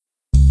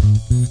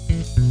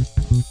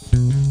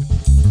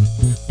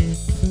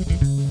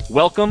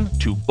Welcome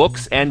to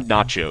Books and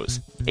Nachos,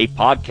 a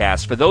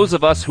podcast for those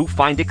of us who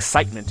find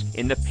excitement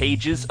in the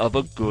pages of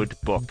a good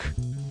book.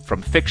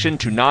 From fiction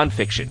to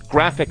nonfiction,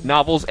 graphic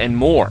novels, and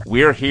more,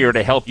 we're here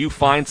to help you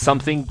find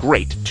something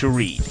great to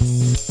read.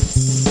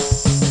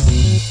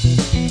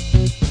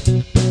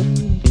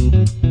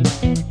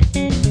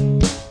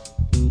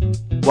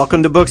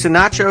 Welcome to Books and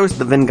Nachos,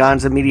 the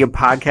Venganza Media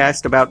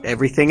podcast about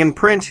everything in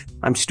print.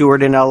 I'm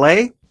Stuart in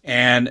LA.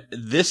 And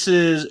this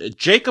is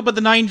Jacob of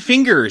the Nine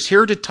Fingers,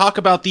 here to talk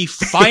about the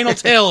final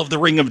tale of the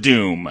Ring of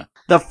Doom.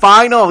 The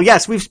final,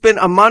 yes, we've spent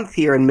a month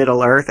here in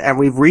Middle-earth, and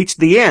we've reached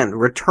the end,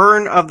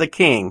 Return of the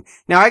King.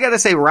 Now, I gotta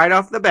say right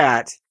off the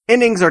bat,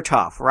 endings are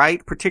tough,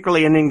 right?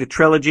 Particularly ending to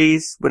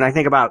trilogies. When I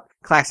think about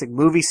classic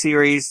movie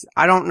series,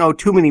 I don't know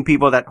too many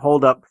people that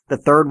hold up the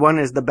third one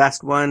as the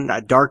best one.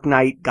 Dark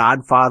Knight,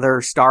 Godfather,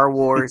 Star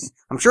Wars.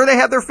 I'm sure they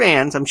have their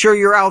fans. I'm sure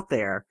you're out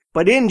there.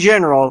 But in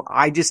general,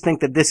 I just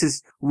think that this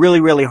is really,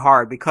 really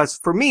hard because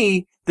for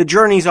me, the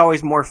journey's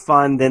always more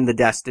fun than the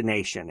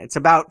destination. It's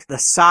about the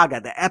saga,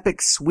 the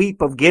epic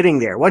sweep of getting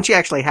there. Once you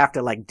actually have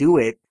to do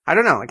it, I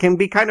don't know, it can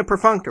be kind of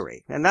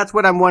perfunctory. And that's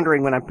what I'm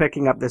wondering when I'm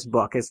picking up this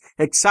book. As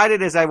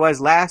excited as I was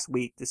last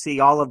week to see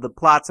all of the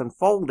plots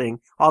unfolding,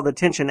 all the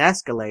tension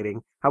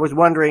escalating, I was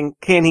wondering,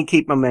 can he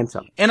keep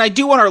momentum? And I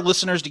do want our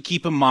listeners to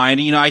keep in mind,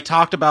 I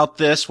talked about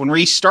this when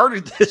we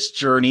started this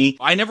journey.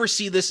 I never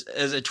see this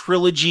as a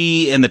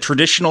trilogy in the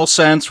traditional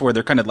sense where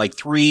they're kind of like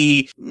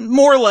three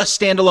more or less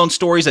standalone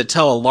stories that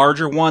tell a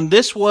larger one.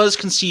 This was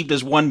conceived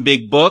as one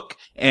big book,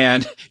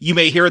 and you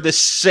may hear the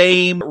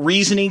same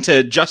reasoning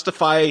to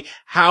justify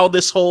how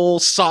this whole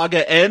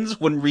saga ends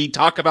when we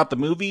talk about the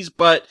movies,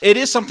 but it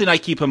is something I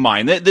keep in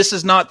mind. This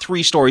is not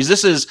three stories.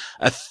 This is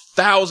a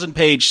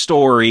 1,000-page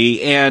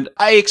story, and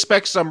I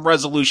expect some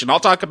resolution. I'll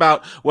talk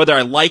about whether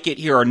I like it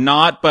here or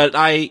not, but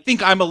I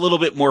think I'm a little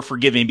bit more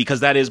forgiving because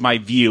that is my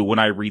view when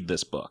I read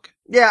this book.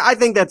 Yeah, I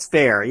think that's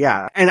fair,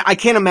 yeah. And I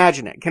can't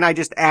imagine it. Can I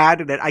just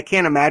add that I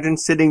can't imagine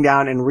sitting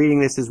down and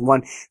reading this as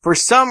one. For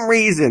some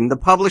reason, the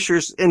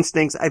publisher's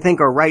instincts, I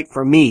think, are right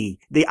for me.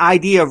 The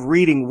idea of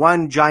reading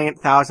one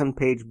giant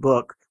 1,000-page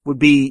book would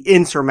be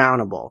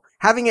insurmountable.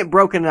 Having it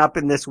broken up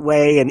in this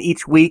way, and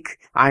each week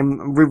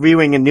I'm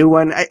reviewing a new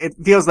one, it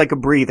feels like a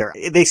breather.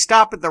 They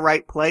stop at the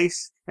right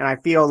place, and I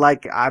feel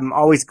like I'm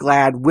always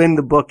glad when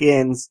the book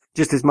ends,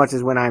 just as much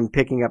as when I'm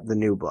picking up the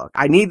new book.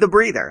 I need the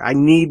breather. I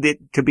need it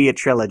to be a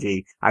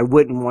trilogy. I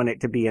wouldn't want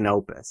it to be an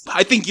opus.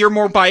 I think you're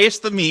more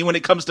biased than me when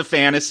it comes to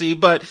fantasy,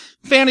 but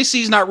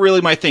fantasy's not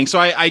really my thing, so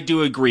I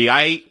do agree.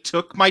 I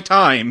took my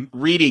time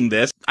reading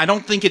this. I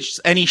don't think it's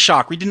any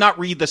shock. We did not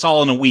read this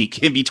all in a week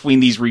in between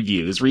these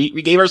reviews. We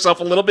gave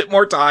ourselves a little bit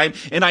more time,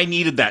 and I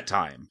needed that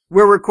time.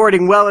 We're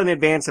recording well in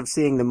advance of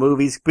seeing the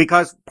movies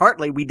because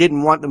partly we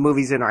didn't want the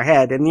movies in our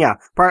head, and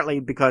partly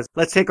because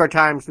let's take our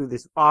time through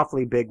this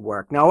awfully big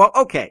work. Now,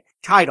 okay,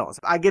 titles.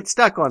 I get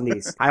stuck on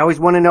these. I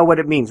always want to know what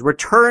it means.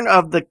 Return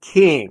of the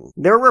King.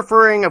 They're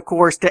referring, of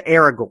course, to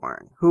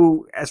Aragorn,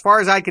 who, as far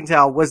as I can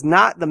tell, was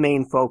not the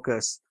main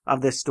focus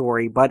of this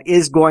story, but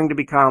is going to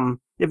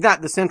become, if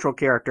not the central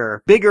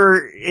character,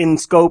 bigger in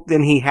scope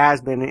than he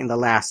has been in the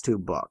last two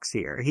books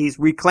here. He's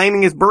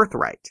reclaiming his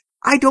birthright.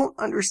 I don't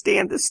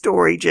understand the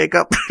story,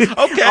 Jacob.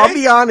 Okay. I'll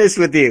be honest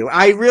with you.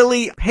 I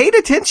really paid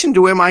attention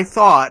to him, I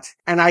thought,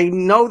 and I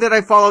know that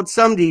I followed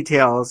some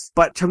details,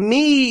 but to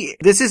me,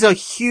 this is a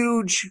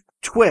huge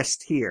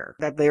twist here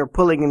that they are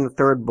pulling in the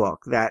third book,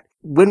 that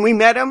when we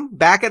met him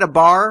back at a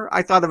bar,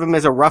 I thought of him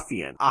as a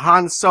ruffian, a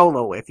Han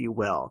Solo, if you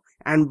will.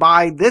 And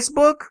by this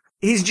book,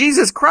 he's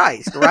Jesus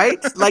Christ, right?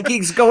 Like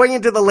he's going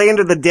into the land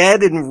of the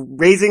dead and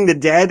raising the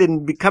dead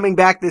and becoming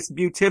back this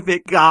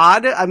beatific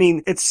God. I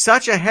mean, it's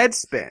such a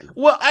headspin.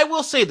 Well, I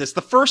will say this.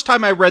 The first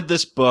time I read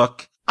this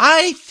book,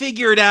 I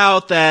figured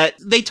out that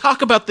they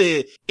talk about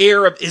the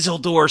heir of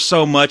Isildur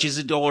so much.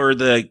 Isildur,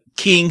 the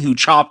king who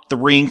chopped the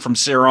ring from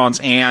Sauron's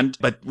hand,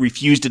 but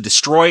refused to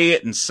destroy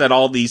it and set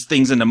all these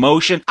things into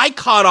motion. I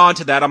caught on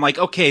to that. I'm like,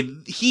 okay,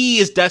 he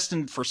is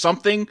destined for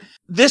something.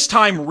 This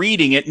time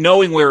reading it,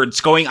 knowing where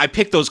it's going, I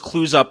picked those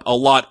clues up a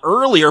lot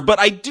earlier, but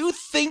I do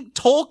think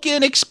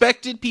Tolkien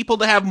expected people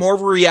to have more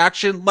of a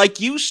reaction like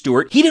you,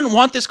 Stuart. He didn't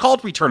want this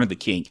called Return of the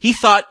King. He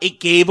thought it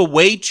gave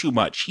away too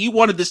much. He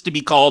wanted this to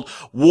be called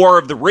War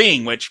of the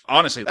Ring, which,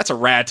 honestly, that's a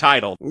rad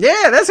title.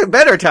 Yeah, that's a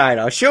better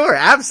title. Sure,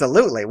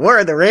 absolutely. War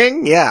of the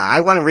Ring? Yeah,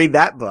 I want to read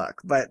that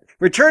book. But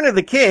Return of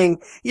the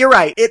King, you're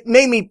right. It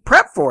made me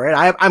prep for it.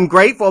 I'm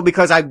grateful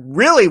because I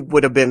really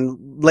would have been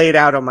laid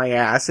out on my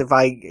ass if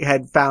I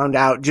had found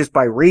out just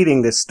by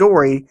reading this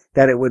story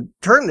that it would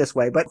turn this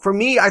way. But for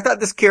me, I thought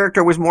this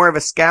character was more of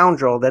a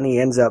scoundrel than he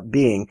ends up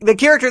being. The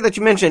character that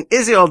you mentioned,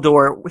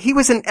 Isildur, he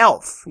was an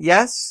elf,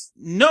 yes?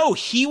 No,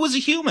 he was a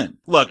human.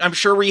 Look, I'm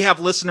sure we have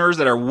listeners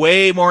that are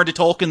way more into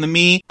Tolkien than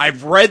me.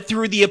 I've read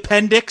through the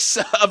appendix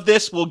of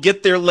this. We'll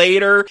get there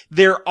later.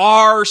 There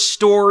are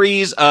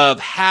stories of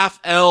half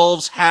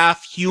elves,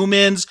 half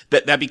humans.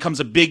 That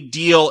becomes a big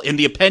deal in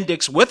the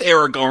appendix with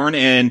Aragorn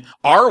and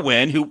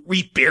Arwen, who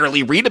we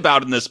barely read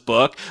about in this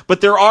book,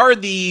 but there are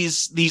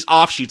these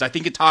offshoots. I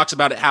think it talks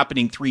about it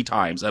happening 3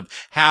 times of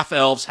half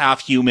elves,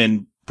 half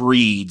human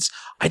breeds.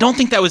 I don't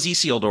think that was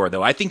Isildur,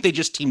 though. I think they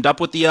just teamed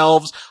up with the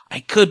elves. I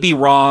could be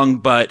wrong,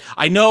 but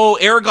I know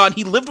Aragon,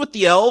 he lived with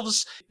the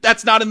elves.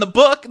 That's not in the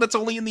book. That's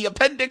only in the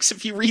appendix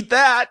if you read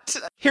that.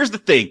 Here's the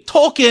thing.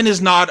 Tolkien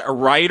is not a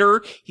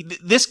writer.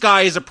 This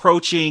guy is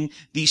approaching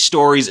these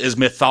stories as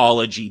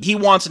mythology. He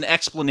wants an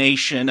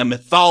explanation, a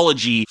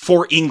mythology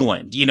for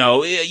England. You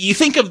know, you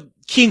think of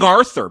King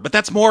Arthur, but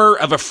that's more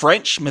of a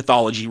French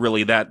mythology,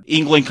 really, that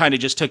England kind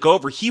of just took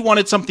over. He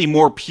wanted something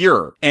more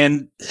pure.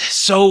 And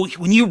so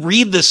when you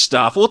read this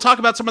stuff, we'll talk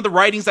about some of the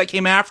writings that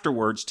came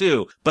afterwards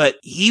too, but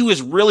he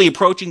was really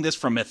approaching this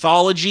from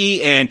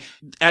mythology, and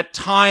at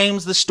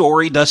times the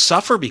story does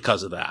suffer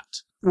because of that.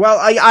 Well,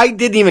 I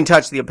didn't even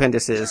touch the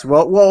appendices.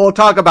 We'll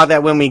talk about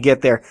that when we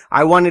get there.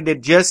 I wanted to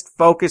just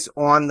focus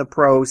on the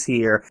prose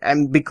here.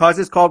 And because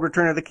it's called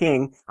Return of the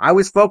King, I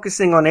was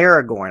focusing on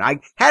Aragorn. I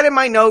had in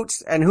my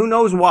notes, and who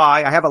knows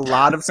why, I have a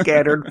lot of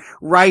scattered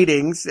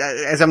writings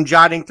as I'm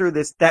jotting through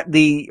this, that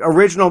the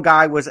original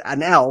guy was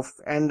an elf.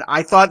 And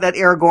I thought that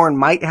Aragorn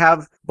might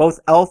have both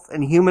elf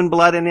and human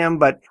blood in him,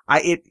 but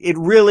it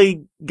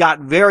really got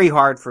very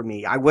hard for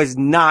me. I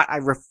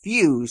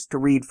refused to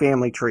read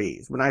family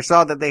trees. When I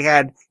saw that they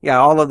had,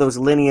 all of those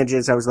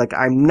lineages, I was like,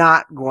 I'm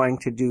not going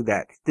to do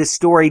that. This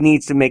story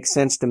needs to make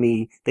sense to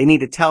me. They need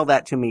to tell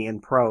that to me in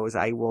prose.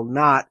 I will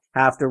not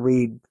have to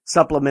read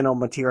supplemental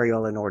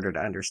material in order to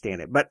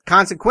understand it. But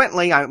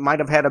consequently, I might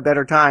have had a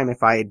better time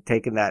if I had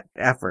taken that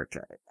effort.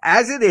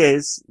 As it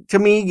is, to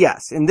me,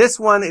 yes. In this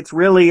one, it's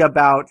really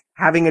about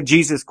having a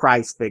Jesus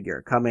Christ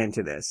figure come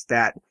into this,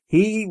 that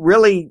he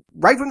really,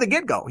 right from the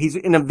get-go, he's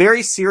in a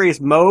very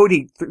serious mode.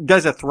 He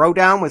does a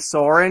throwdown with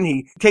Sauron.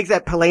 He takes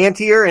that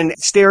Palantir and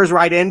stares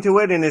right into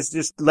it and is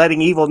just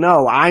letting evil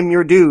know, I'm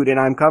your dude and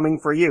I'm coming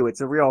for you.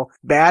 It's a real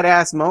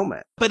badass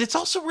moment. But it's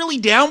also really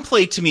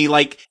downplayed to me,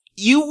 like,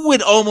 you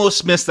would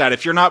almost miss that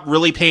if you're not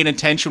really paying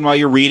attention while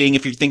you're reading,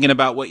 if you're thinking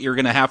about what you're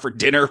going to have for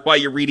dinner while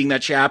you're reading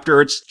that chapter.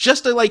 It's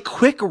just a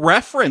quick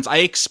reference. I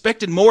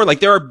expected more.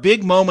 There are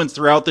big moments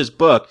throughout this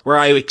book where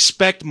I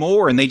expect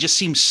more, and they just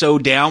seem so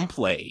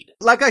downplayed.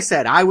 Like I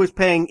said,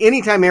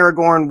 anytime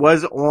Aragorn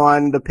was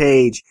on the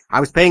page, I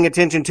was paying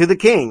attention to the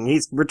king.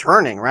 He's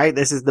returning, right?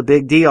 This is the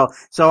big deal.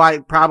 So I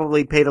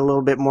probably paid a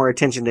little bit more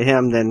attention to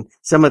him than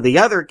some of the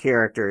other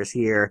characters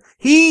here.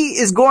 He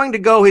is going to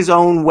go his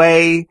own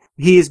way.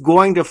 He is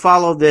going to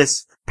follow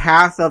this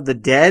path of the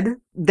dead.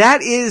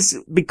 That is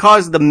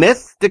because the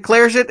myth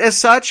declares it as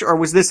such, or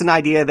was this an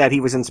idea that he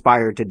was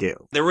inspired to do?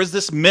 There was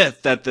this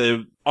myth that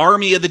the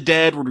army of the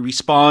dead would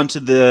respond to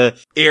the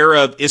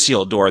era of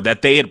Isildur,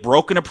 that they had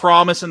broken a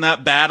promise in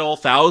that battle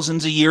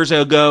thousands of years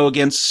ago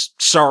against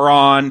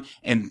Sauron,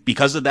 and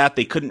because of that,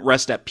 they couldn't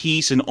rest at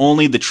peace, and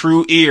only the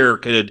true ear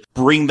could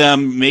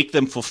make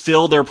them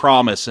fulfill their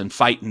promise and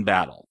fight in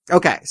battle.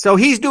 Okay, so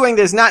he's doing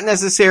this not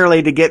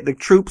necessarily to get the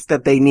troops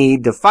that they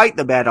need to fight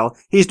the battle.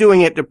 He's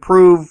doing it to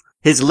prove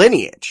his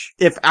lineage.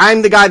 If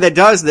I'm the guy that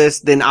does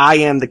this, then I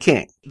am the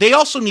king. They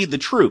also need the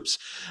troops.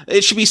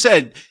 It should be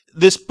said,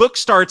 this book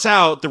starts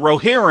out, the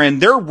Rohirrim,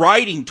 they're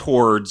riding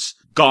towards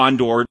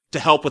Gondor to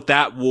help with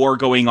that war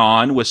going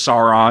on with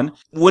Sauron.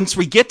 Once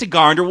we get to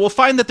Gondor, we'll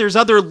find that there's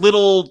other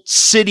little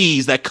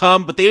cities that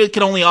come, but they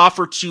can only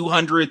offer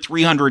 200,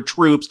 300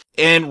 troops.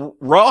 And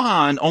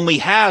Rohan only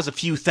has a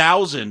few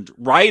thousand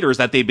riders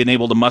that they've been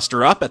able to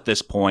muster up at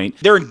this point.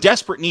 They're in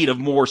desperate need of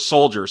more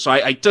soldiers. So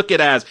I took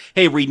it as,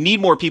 hey, we need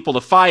more people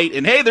to fight.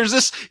 And hey, there's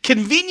this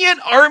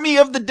convenient army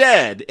of the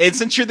dead. And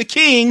since you're the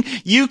king,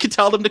 you can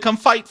tell them to come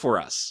fight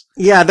for us.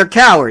 Yeah, they're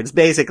cowards,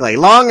 basically.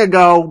 Long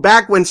ago,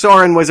 back when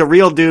Sauron was a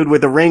real dude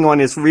with a ring on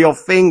his real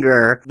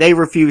finger, they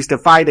refused to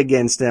fight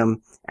against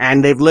him.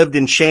 And they've lived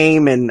in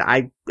shame, and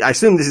I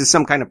assume this is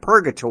some kind of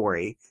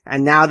purgatory.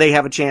 And now they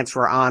have a chance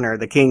for honor.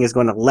 The king is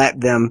going to let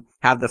them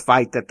have the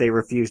fight that they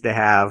refused to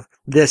have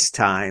this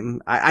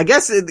time. I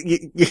guess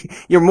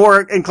you're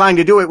more inclined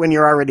to do it when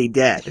you're already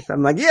dead.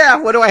 I'm like, yeah,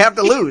 what do I have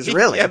to lose,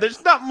 really? Yeah,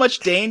 there's not much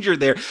danger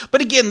there. But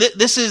again,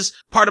 this is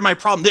part of my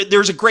problem.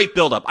 There's a great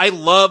buildup. I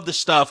love the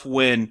stuff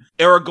when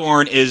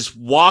Aragorn is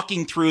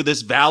walking through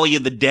this Valley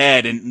of the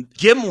Dead, and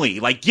Gimli,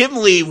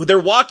 they're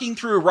walking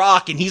through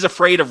rock, and he's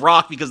afraid of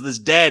rock because it's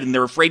dead, and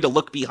they're afraid to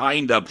look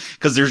behind him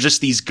because there's just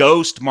these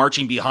ghosts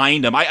marching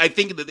behind him. I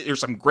think that there's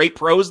some great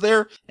prose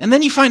there. And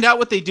then you find out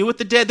what they do with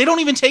the dead. They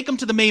don't even take them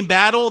to the main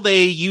battle.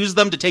 They use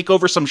them to take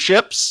over some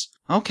ships.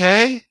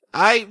 Okay.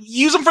 I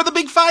use them for the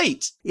big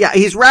fight. Yeah,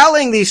 he's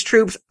rallying these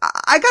troops.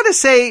 I gotta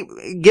say,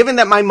 given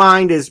that my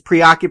mind is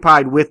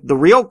preoccupied with the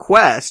real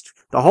quest,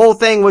 the whole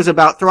thing was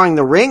about throwing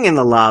the ring in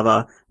the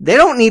lava. They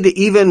don't need to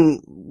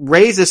even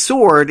raise a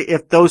sword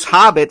if those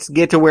hobbits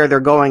get to where they're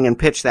going and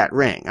pitch that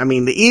ring. I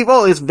mean, the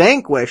evil is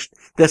vanquished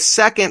the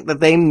second that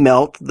they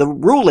melt the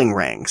ruling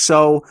ring.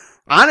 So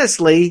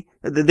honestly,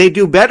 they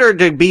do better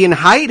to be in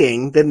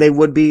hiding than they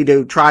would be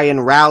to try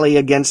and rally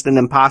against an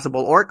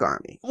impossible orc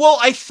army. Well,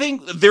 I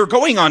think they're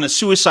going on a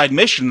suicide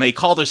mission. They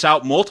call this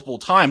out multiple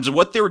times. And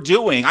what they're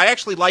doing, I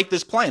actually like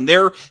this plan.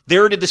 They're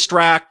there to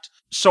distract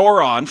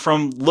Sauron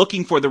from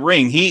looking for the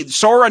ring.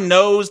 Sauron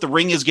knows the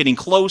ring is getting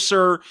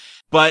closer,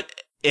 but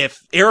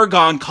if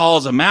Aragorn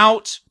calls him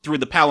out through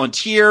the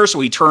Palantir, so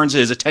he turns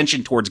his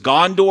attention towards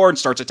Gondor and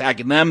starts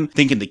attacking them,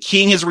 thinking the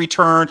king has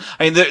returned.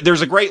 I mean,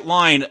 there's a great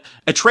line,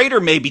 a traitor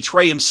may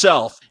betray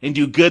himself and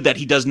do good that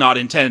he does not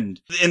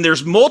intend. And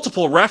there's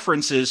multiple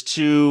references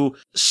to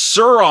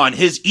Sauron.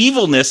 His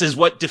evilness is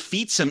what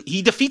defeats him.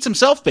 He defeats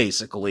himself,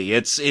 basically.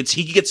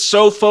 He gets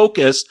so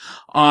focused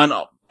on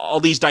all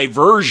these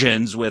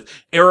diversions with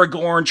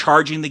Aragorn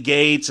charging the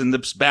gates and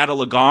the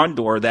Battle of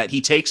Gondor that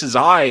he takes his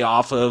eye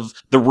off of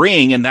the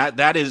ring. And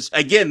that is,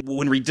 again,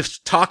 when we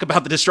talk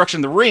about the destruction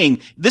of the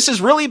ring, this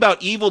is really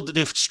about evil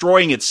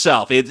destroying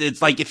itself.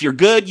 It's like, if you're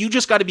good, you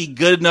just got to be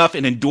good enough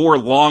and endure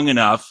long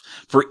enough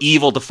for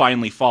evil to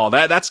finally fall.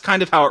 That's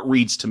kind of how it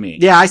reads to me.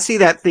 Yeah, I see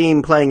that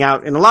theme playing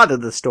out in a lot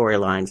of the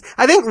storylines.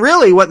 I think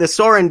really what the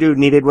Sauron dude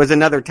needed was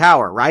another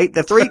tower, right?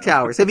 The 3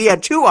 towers. If he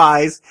had 2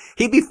 eyes,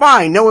 he'd be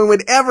fine. No one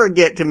would ever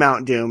get to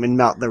Mount Doom and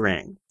melt the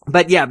ring.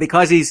 But yeah,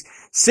 because he's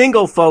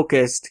single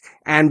focused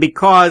and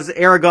because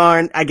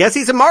Aragorn, I guess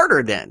he's a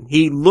martyr then.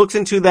 He looks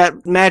into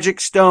that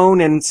magic stone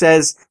and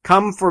says,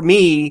 come for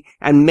me,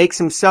 and makes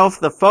himself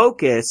the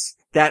focus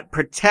that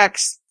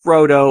protects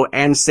Frodo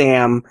and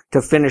Sam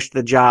to finish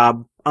the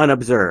job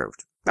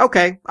unobserved.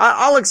 Okay,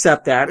 I'll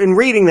accept that. In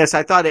reading this,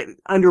 I thought it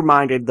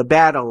undermined the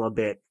battle a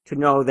bit to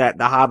know that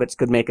the hobbits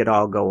could make it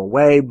all go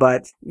away.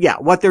 But yeah,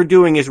 what they're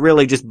doing is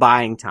really just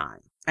buying time.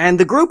 And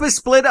the group is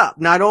split up.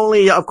 Not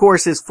only, of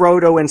course, is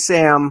Frodo and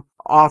Sam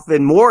off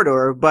in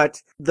Mordor,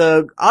 but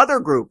the other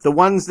group, the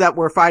ones that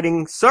were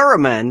fighting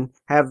Saruman,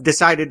 have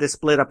decided to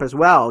split up as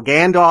well.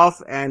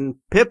 Gandalf and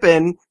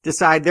Pippin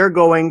decide they're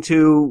going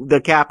to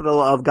the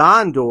capital of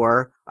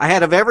Gondor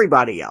ahead of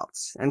everybody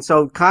else. And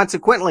so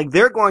consequently,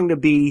 they're going to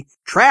be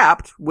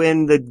trapped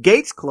when the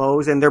gates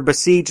close and they're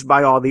besieged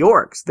by all the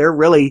orcs. They're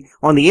really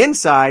on the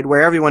inside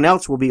where everyone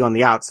else will be on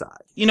the outside.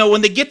 You know,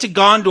 when they get to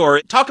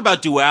Gondor, talk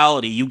about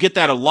duality. You get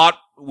that a lot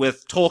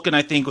with Tolkien,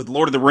 I think, with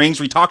Lord of the Rings.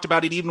 We talked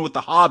about it even with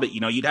The Hobbit. You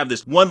know, you'd have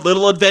this one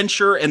little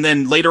adventure, and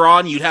then later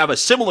on, you'd have a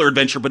similar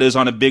adventure, but it was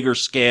on a bigger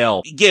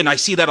scale. Again, I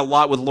see that a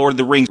lot with Lord of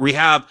the Rings. We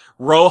have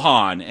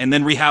Rohan, and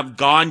then we have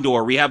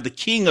Gondor. We have the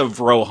king of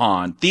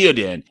Rohan,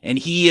 Theoden, and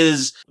he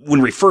is,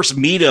 when we first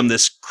meet him,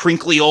 this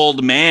crinkly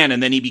old man,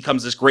 and then he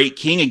becomes this great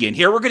king again.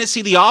 Here, we're going to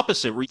see the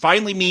opposite. We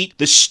finally meet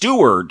the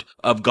steward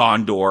of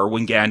Gondor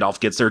when Gandalf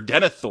gets there,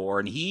 Denethor,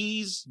 and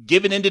he's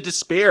given into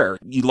despair.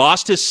 He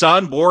lost his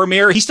son,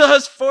 Boromir. He still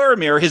has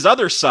Faramir, his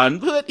other son,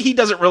 but he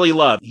doesn't really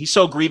love. He's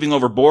so grieving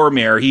over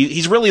Boromir.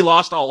 He's really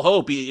lost all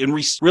hope. And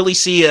we really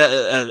see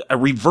a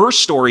reverse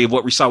story of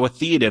what we saw with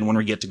Theoden when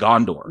we get to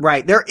Gondor.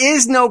 Right. There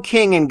is no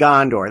king in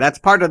Gondor. That's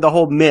part of the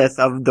whole myth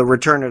of the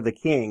Return of the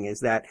King, is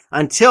that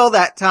until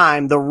that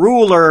time, the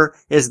ruler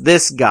is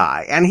this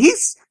guy. And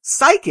he's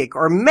psychic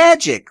or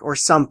magic or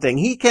something.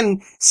 He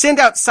can send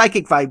out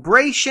psychic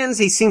vibrations.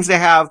 He seems to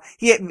have,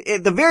 he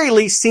at the very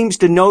least seems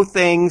to know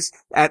things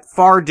at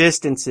far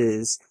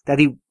distances that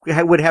he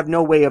would have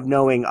no way of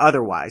knowing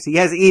otherwise. He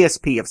has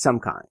ESP of some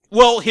kind.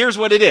 Well, here's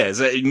what it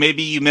is.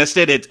 Maybe you missed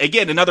it. It's,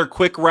 again, another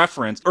quick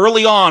reference.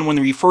 Early on,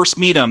 when we first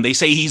meet him, they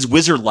say he's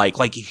wizard-like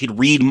he could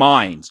read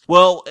minds.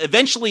 Well,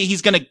 eventually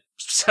he's gonna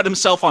set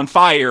himself on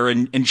fire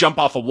and jump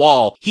off a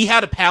wall. He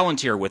had a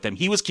Palantir with him.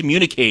 He was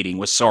communicating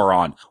with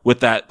Sauron with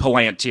that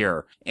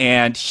Palantir.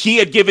 And he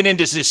had given in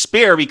to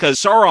despair because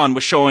Sauron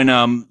was showing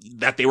him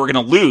that they were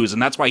going to lose,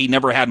 and that's why he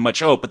never had much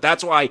hope. But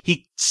that's why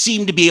he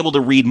seemed to be able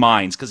to read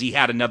minds, because he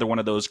had another one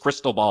of those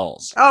crystal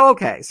balls. Oh,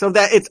 okay. So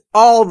that it's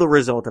all the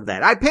result of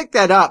that. I picked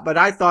that up, but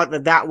I thought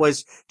that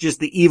was just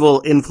the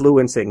evil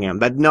influencing him.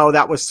 But no,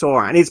 that was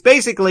Sauron. It's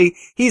basically,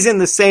 he's in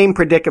the same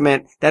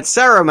predicament that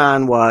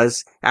Saruman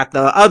was at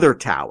the other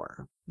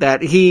tower.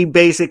 That he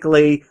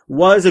basically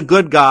was a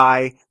good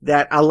guy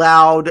that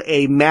allowed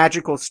a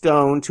magical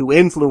stone to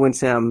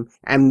influence him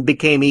and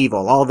became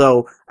evil.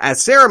 Although, as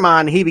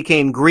Saruman, he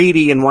became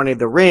greedy and wanted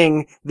the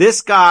ring.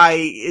 This guy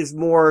is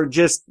more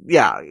just,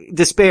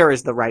 despair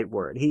is the right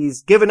word.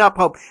 He's given up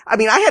hope. I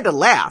mean, I had to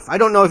laugh. I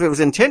don't know if it was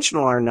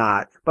intentional or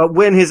not, but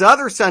when his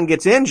other son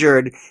gets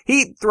injured,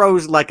 he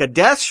throws like a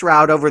death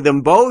shroud over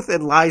them both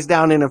and lies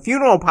down in a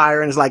funeral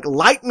pyre and is like,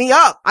 light me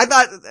up. I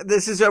thought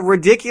this is a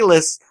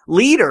ridiculous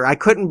leader. I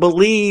couldn't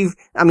believe,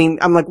 I'm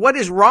like, what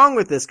is wrong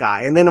with this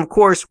guy? And then, of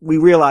course, we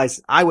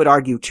realize, I would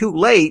argue too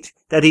late,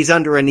 that he's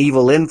under an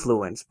evil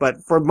influence.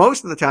 But for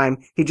most of the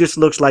time, he just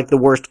looks like the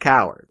worst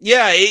coward.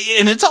 Yeah,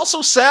 and it's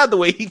also sad the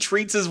way he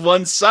treats his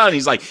one son.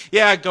 He's like,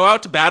 yeah, go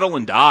out to battle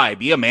and die.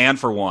 Be a man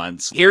for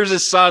once. Here's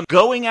his son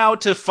going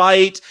out to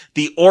fight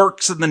the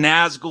orcs and the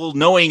Nazgul,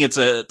 knowing it's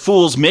a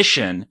fool's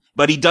mission.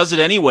 But he does it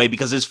anyway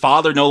because his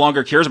father no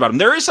longer cares about him.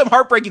 There is some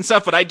heartbreaking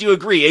stuff, but I do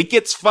agree. It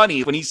gets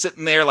funny when he's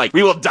sitting there like,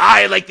 we will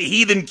die like the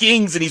heathen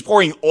kings, and he's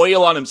pouring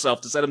oil on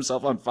himself to set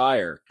himself on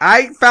fire.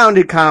 I found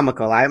it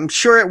comical. I'm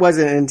sure it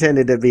wasn't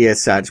intended to be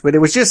as such, but it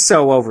was just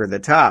so over the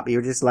top. You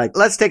were just like,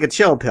 let's take a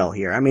chill pill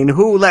here. I mean,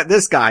 who let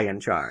this guy in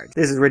charge?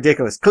 This is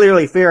ridiculous.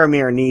 Clearly,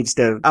 Faramir needs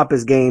to up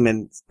his game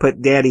and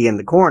put Daddy in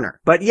the corner.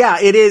 But yeah,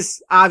 it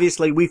is,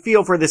 obviously, we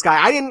feel for this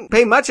guy. I didn't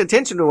pay much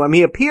attention to him.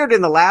 He appeared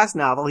in the last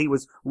novel. He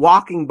was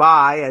walking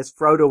by as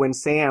Frodo and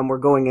Sam were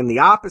going in the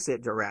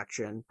opposite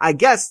direction. I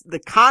guess the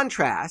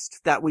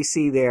contrast that we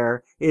see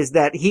there is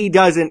that he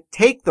doesn't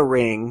take the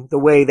ring the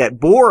way that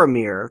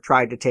Boromir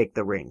tried to take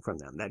the ring from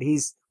them. That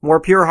he's more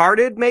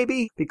pure-hearted,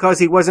 maybe? Because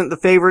he wasn't the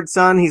favored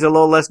son, he's a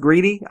little less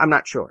greedy? I'm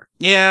not sure.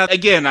 Yeah,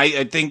 again,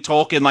 I think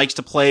Tolkien likes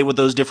to play with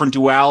those different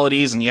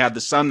dualities, and you have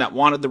the son that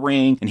wanted the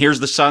ring, and here's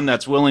the son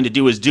that's willing to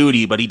do his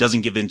duty, but he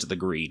doesn't give in to the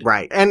greed.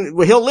 Right,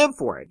 and he'll live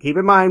for it. Keep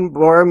in mind,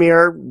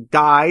 Boromir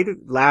died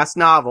last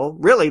novel,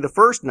 really the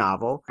first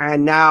novel,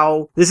 and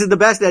now this is the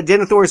best that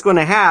Denethor is going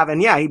to have,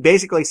 and yeah, he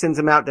basically sends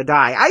him out to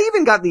die. I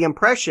even got the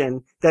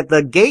impression that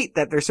the gate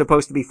that they're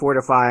supposed to be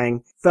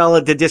fortifying fell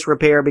into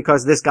disrepair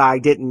because this guy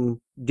didn't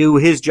do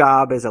his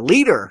job as a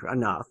leader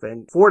enough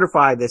and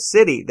fortify this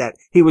city, that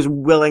he was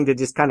willing to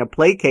just kind of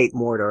placate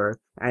Mordor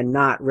and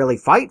not really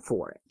fight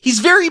for it. He's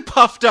very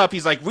puffed up.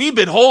 He's like, we've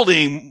been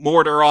holding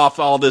Mordor off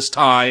all this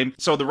time,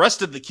 so the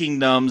rest of the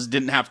kingdoms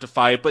didn't have to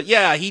fight. But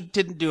yeah, he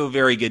didn't do a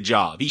very good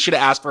job. He should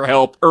have asked for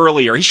help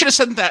earlier. He should have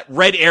sent that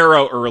red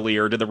arrow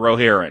earlier to the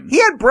Rohirrim.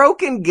 He had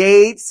broken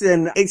gates,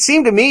 and it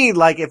seemed to me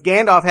like if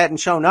Gandalf hadn't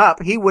shown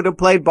up, he would have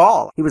played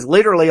ball. He was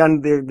literally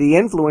under the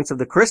influence of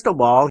the crystal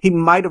ball. He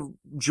might have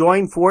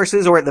joined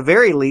forces, or at the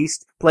very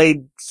least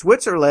played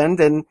Switzerland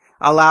and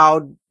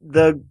allowed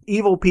the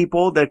evil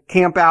people to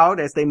camp out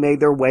as they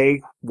made their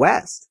way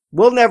west.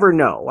 We'll never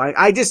know.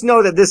 I just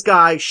know that this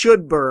guy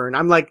should burn.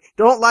 I'm like,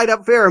 don't light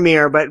up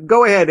Faramir, but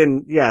go ahead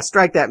and, yeah,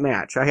 strike that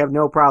match. I have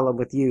no problem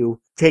with you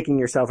taking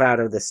yourself out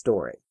of this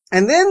story.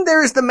 And then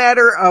there's the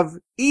matter of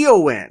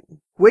Eowyn,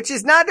 which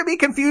is not to be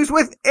confused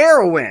with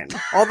Arwen,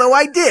 although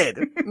I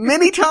did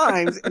many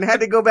times and had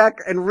to go back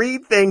and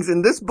read things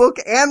in this book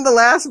and the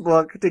last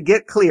book to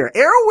get clear.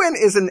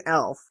 Arwen is an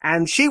elf,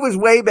 and she was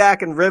way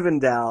back in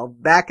Rivendell,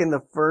 back in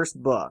the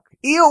first book.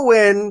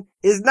 Eowyn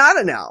is not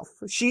an elf.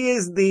 She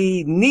is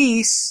the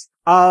niece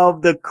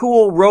of the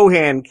cool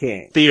Rohan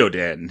king.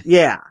 Theoden.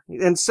 Yeah.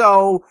 And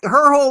so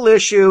her whole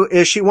issue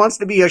is she wants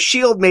to be a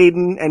shield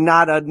maiden and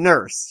not a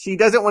nurse. She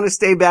doesn't want to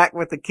stay back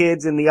with the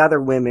kids and the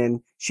other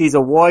women. She's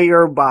a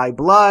warrior by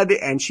blood,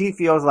 and she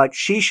feels like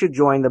she should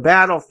join the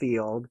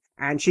battlefield.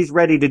 And she's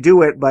ready to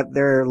do it, but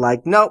they're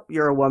like, nope,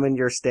 you're a woman,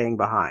 you're staying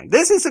behind.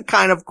 This is a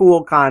kind of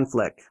cool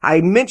conflict.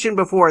 I mentioned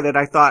before that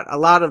I thought a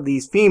lot of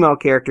these female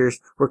characters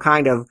were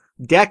kind of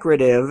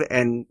decorative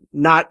and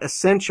not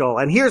essential.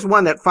 And here's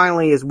one that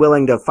finally is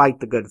willing to fight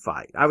the good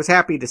fight. I was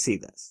happy to see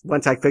this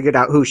once I figured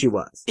out who she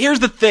was. Here's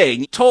the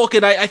thing.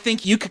 Tolkien, I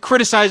think you could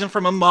criticize him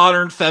from a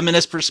modern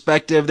feminist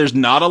perspective. There's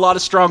not a lot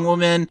of strong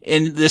women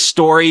in this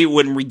story.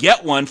 When we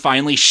get one,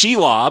 finally,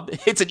 Shelob,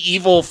 it's an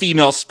evil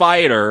female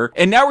spider.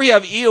 And now we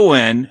have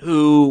Eowyn,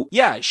 who,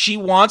 yeah, she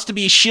wants to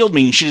be a shield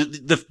maiden.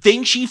 The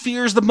thing she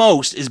fears the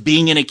most is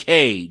being in a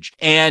cage.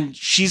 And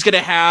she's gonna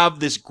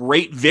have this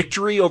great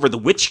victory over the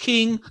Witch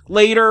King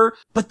later,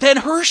 but then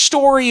her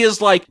story is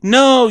like,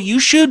 no, you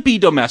should be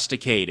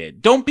domesticated.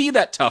 Don't be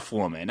that tough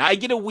woman. I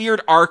get a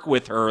weird arc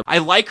with her. I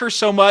like her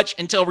so much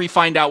until we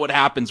find out what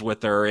happens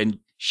with her, and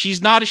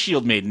she's not a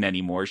shield maiden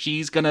anymore.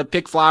 She's gonna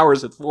pick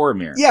flowers at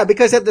Boromir. Yeah,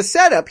 because at the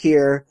setup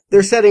here,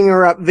 they're setting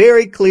her up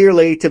very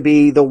clearly to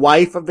be the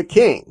wife of the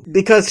king.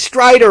 Because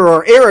Strider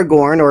or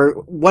Aragorn, or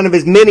one of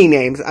his many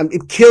names,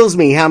 it kills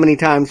me how many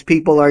times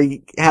people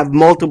have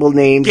multiple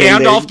names.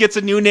 Gandalf gets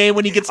a new name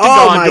when he gets to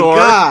Gondor. Gondor. Oh my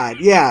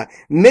god, yeah.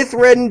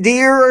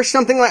 Mithrandir or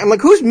something like, I'm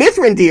like, who's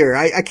Mithrandir?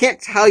 I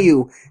can't tell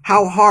you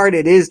how hard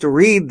it is to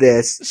read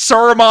this.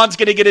 Saruman's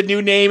gonna get a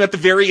new name at the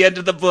very end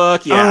of the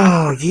book,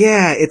 yeah. Oh,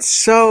 yeah, it's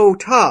so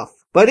tough.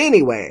 But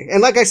anyway,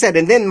 and like I said,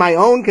 and then my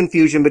own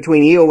confusion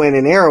between Eowyn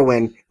and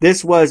Arwen,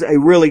 this was a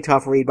really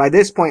tough read. By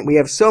this point, we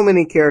have so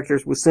many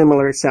characters with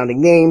similar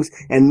sounding names,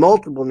 and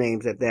multiple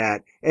names at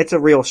that. It's a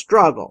real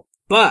struggle.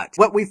 But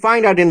what we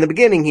find out in the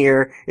beginning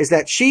here is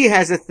that she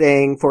has a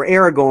thing for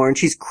Aragorn.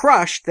 She's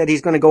crushed that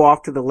he's going to go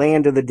off to the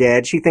land of the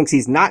dead. She thinks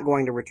he's not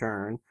going to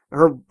return.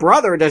 Her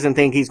brother doesn't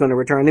think he's going to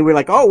return. They were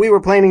like, oh, we were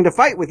planning to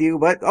fight with you,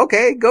 but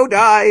okay, go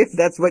die if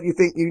that's what you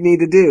think you need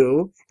to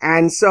do.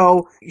 And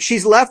so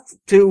she's left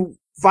to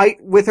fight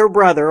with her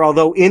brother,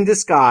 although in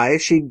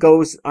disguise. She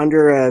goes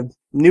under a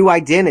new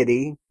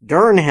identity,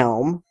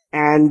 Durnhelm.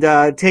 and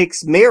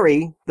takes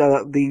Merry,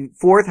 the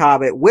fourth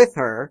Hobbit, with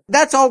her.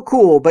 That's all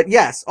cool, but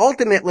yes,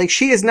 ultimately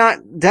she is not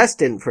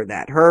destined for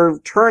that. Her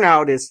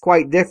turnout is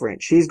quite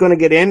different. She's going to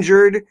get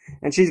injured,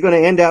 and she's going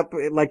to end up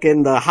like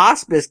in the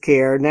hospice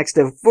care next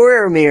to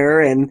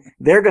Faramir, and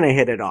they're going to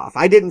hit it off.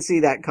 I didn't see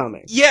that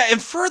coming. Yeah,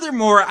 and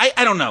furthermore,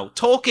 I don't know,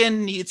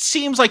 Tolkien, it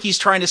seems like he's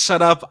trying to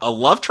set up a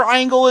love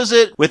triangle, is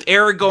it? With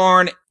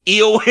Aragorn,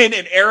 Eowyn,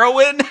 and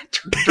Arwen.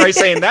 Try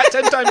saying that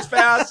 10 times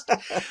fast.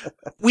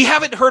 We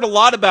haven't heard a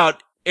lot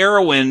about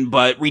Arwen,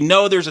 but we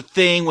know there's a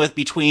thing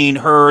between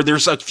her.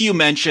 There's a few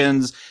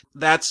mentions.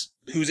 That's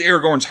whose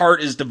Aragorn's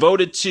heart is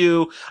devoted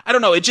to. I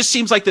don't know. It just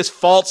seems like this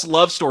false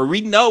love story.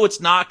 We know it's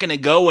not going to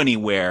go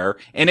anywhere,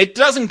 and it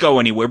doesn't go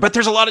anywhere, but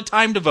there's a lot of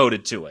time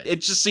devoted to it.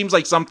 It just seems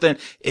like something,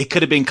 it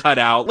could have been cut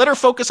out. Let her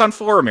focus on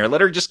Faramir.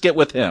 Let her just get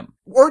with him.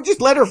 Or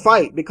just let her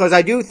fight, because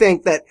I do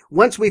think that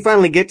once we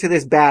finally get to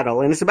this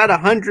battle, and it's about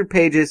 100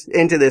 pages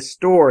into this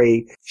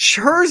story,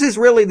 hers is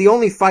really the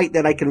only fight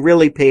that I can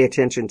really pay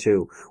attention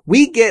to.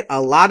 We get a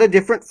lot of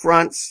different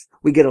fronts.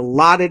 We get a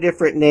lot of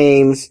different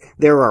names.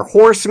 There are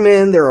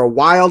horsemen, there are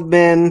wild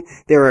men,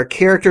 there are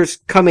characters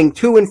coming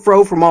to and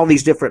fro from all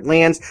these different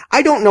lands.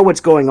 I don't know what's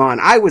going on.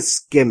 I was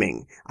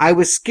skimming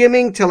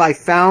till I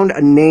found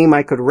a name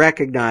I could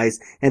recognize,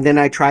 and then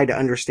I tried to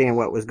understand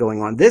what was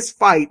going on. This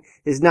fight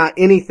is not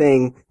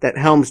anything that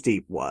Helm's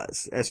Deep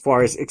was, as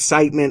far as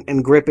excitement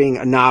and gripping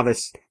a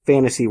novice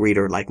fantasy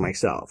reader like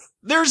myself.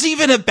 There's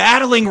even a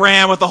battling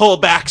ram with a whole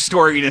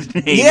backstory to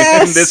name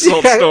yes, in this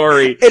whole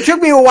story. It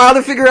took me a while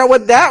to figure out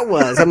what that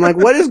was. I'm like,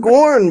 what is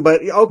Gorn?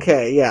 But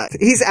okay, yeah.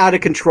 He's out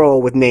of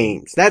control with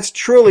names. That's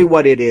truly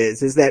what it is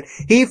that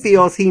he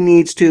feels he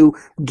needs to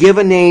give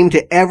a name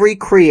to every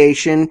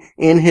creation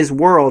in his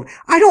world.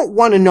 I don't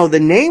want to know the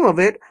name of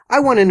it. I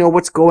want to know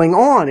what's going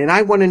on, and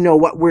I want to know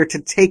what we're to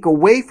take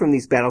away from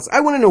these battles. I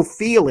want to know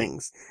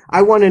feelings.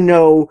 I want to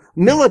know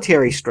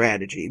military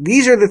strategy.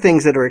 These are the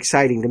things that are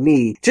exciting to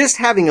me. Just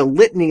having a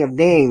litany of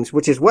names,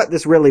 which is what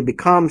this really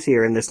becomes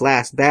here in this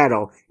last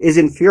battle, is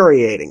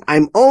infuriating.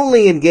 I'm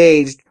only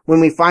engaged when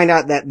we find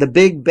out that the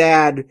big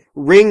bad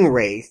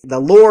Ringwraith, the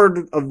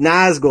Lord of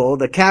Nazgul,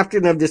 the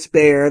Captain of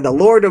Despair, the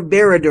Lord of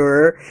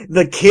Barad-dûr,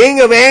 the King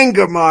of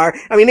Angmar,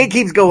 I mean, it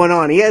keeps going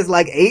on. He has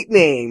like 8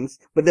 names,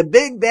 but the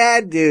big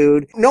bad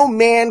dude, no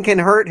man can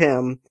hurt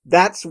him.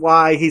 That's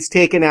why he's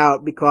taken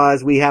out,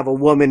 because we have a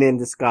woman in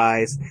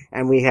disguise,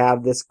 and we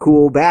have this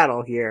cool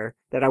battle here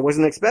that I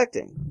wasn't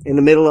expecting. In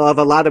the middle of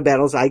a lot of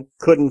battles I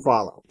couldn't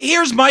follow.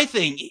 Here's my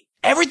thing.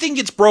 Everything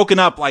gets broken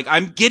up. Like,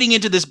 I'm getting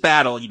into this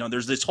battle. You know,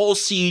 there's this whole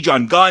siege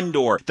on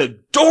Gondor. The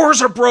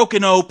doors are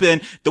broken open.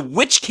 The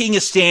Witch King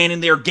is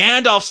standing there.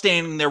 Gandalf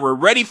standing there. We're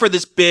ready for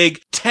this big,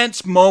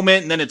 tense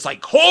moment. And then it's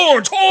like,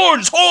 horns,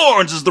 horns,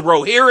 horns as the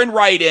Rohirrim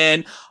ride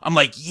in. I'm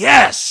like,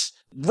 yes!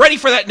 Ready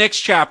for that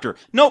next chapter.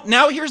 Nope,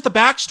 now here's the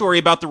backstory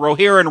about the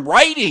Rohirrim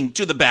riding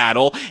to the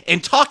battle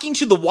and talking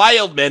to the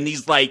wild men,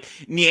 these like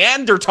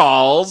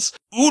Neanderthals.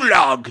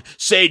 Ulag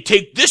say,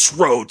 take this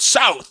road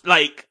south.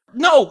 Like,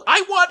 no,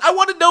 I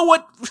want to know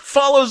what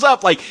follows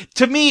up. Like,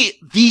 to me,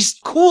 these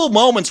cool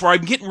moments where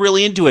I'm getting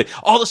really into it,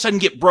 all of a sudden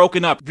get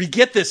broken up. We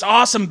get this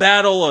awesome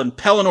battle on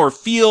Pelennor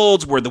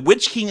Fields where the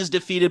Witch King is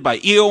defeated by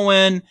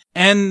Eowyn,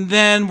 and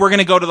then we're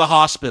gonna go to the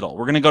hospital.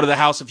 We're gonna go to the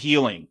House of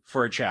Healing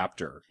for a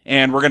chapter,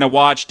 and we're gonna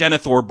watch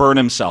Denethor burn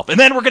himself, and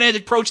then we're gonna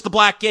approach the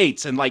Black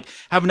Gates and like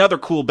have another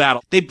cool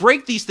battle. They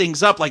break these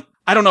things up like,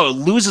 I don't know, it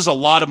loses a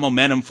lot of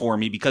momentum for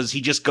me because he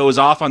just goes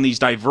off on these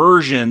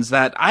diversions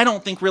that I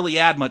don't think really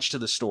add much to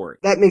the story.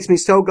 That makes me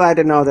so glad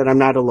to know that I'm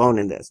not alone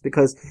in this,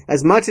 because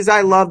as much as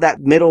I love that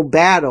middle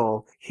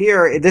battle,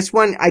 here, this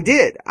one,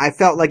 I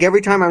felt like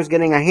every time I was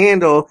getting a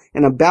handle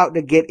and about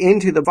to get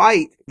into the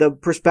fight, the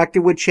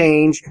perspective would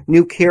change,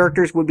 new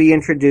characters would be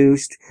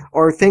introduced,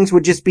 or things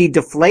would just be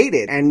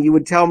deflated, and you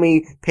would tell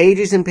me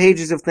pages and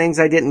pages of things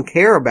I didn't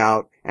care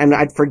about, and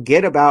I'd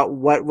forget about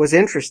what was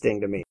interesting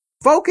to me.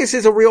 Focus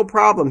is a real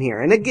problem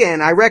here. And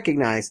again, I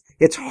recognize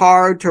it's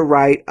hard to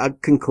write a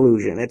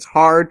conclusion. It's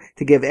hard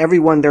to give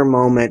everyone their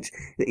moment.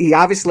 He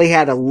obviously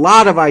had a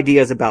lot of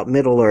ideas about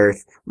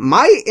Middle-earth.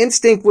 My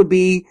instinct would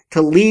be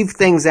to leave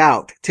things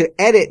out, to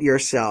edit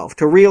yourself,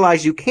 to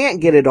realize you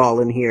can't get it all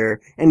in here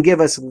and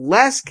give us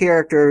less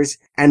characters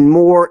and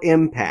more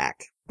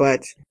impact.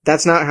 But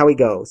that's not how he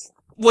goes.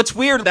 What's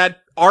weird,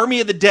 that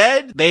Army of the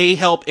Dead, they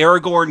help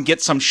Aragorn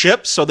get some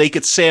ships so they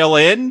could sail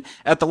in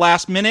at the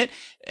last minute.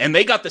 And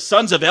they got the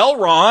Sons of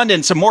Elrond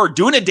and some more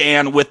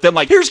Dunedain with them.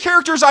 Like, here's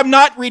characters I'm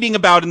not reading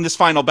about in this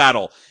final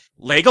battle.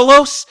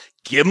 Legolas?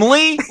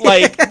 Gimli?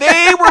 Like,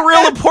 they were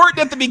real important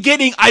at the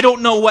beginning. I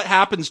don't know what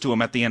happens to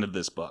them at the end of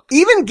this book.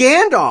 Even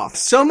Gandalf.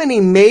 So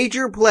many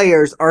major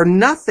players are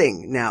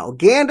nothing now.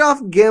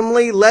 Gandalf,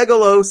 Gimli,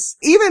 Legolas,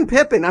 even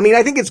Pippin. I mean,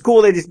 I think it's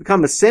cool they just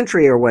become a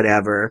sentry or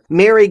whatever.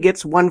 Merry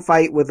gets one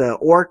fight with an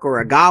orc or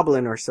a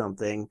goblin or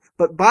something.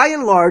 But by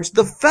and large,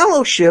 the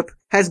Fellowship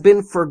has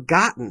been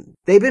forgotten.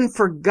 They've been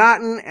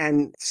forgotten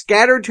and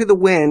scattered to the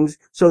winds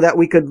so that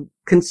we could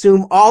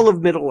consume all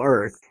of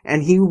Middle-earth.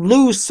 And he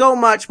lose so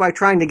much by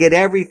trying to get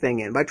everything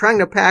in, by trying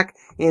to pack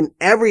in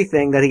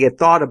everything that he had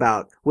thought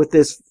about with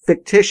this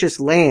fictitious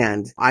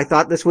land. I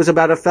thought this was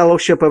about a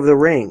Fellowship of the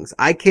Rings.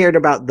 I cared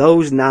about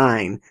those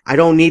 9. I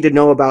don't need to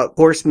know about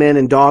horsemen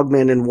and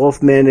dogmen and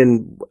wolfmen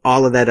and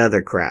all of that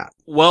other crap.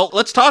 Well,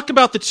 let's talk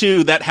about the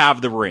 2 that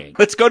have the ring.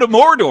 Let's go to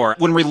Mordor.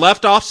 When we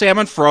left off Sam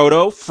and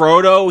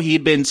Frodo,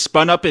 he'd been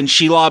spun up in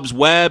Shelob's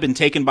web and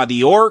taken by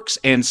the orcs,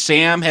 and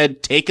Sam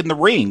had taken the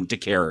ring to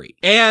carry.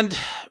 And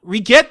we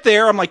get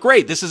there, I'm like,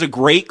 great, this is a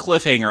great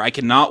cliffhanger. I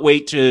cannot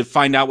wait to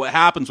find out what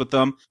happens with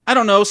them. I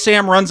don't know,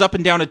 Sam runs up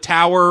and down a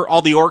tower,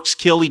 all the orcs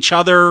kill each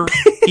other.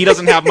 He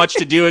doesn't have much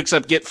to do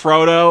except get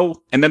Frodo,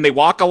 and then they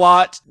walk a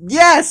lot.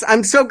 Yes,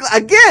 I'm so,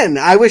 again,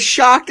 I was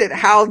shocked at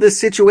how this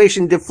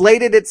situation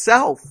deflated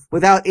itself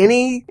without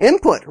any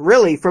input,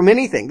 really, from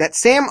anything. That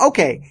Sam,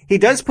 okay, he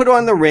does put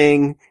on the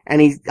ring,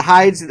 and he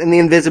hides in the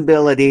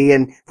invisibility,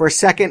 and for a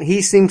second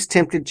he seems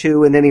tempted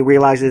to, and then he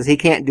realizes he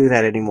can't do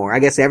that anymore. I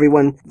guess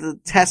the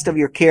test of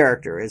your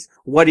character is,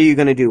 what are you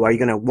going to do? Are you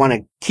going to want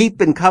to keep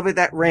and covet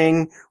that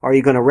ring, or are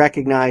you going to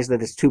recognize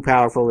that it's too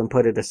powerful and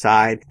put it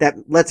aside? That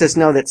lets us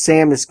know that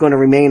Sam is going to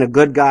remain a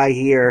good guy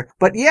here.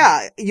 But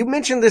yeah, you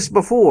mentioned this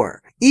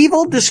before.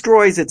 Evil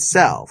destroys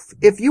itself.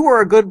 If you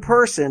are a good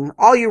person,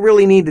 all you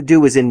really need to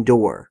do is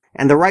endure,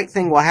 and the right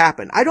thing will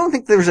happen. I don't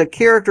think there's a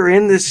character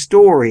in this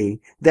story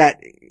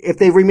that, if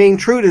they remain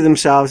true to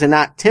themselves and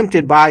not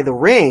tempted by the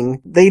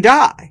ring, they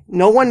die.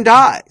 No one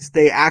dies.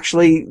 They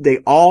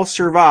all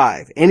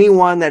survive.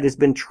 Anyone that has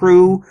been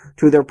true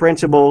to their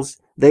principles,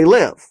 they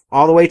live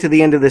all the way to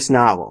the end of this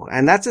novel.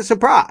 And that's a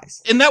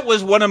surprise. And that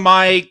was one of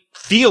my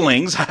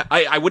feelings.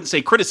 I wouldn't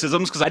say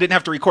criticisms, because I didn't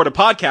have to record a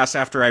podcast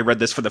after I read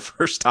this for the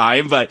first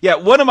time. But yeah,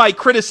 one of my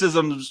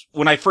criticisms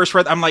when I first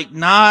read, I'm like,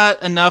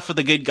 not enough of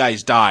the good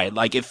guys died.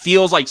 Like, it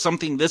feels like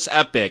something this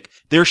epic,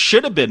 there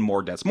should have been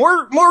more deaths.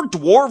 More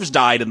dwarves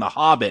died in The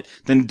Hobbit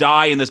than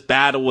die in this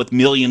battle with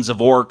millions of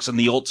orcs and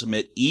the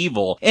ultimate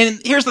evil.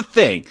 And here's the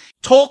thing.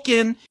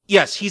 Tolkien,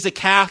 yes, he's a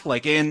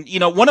Catholic. And, you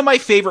know, one of my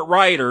favorite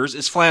writers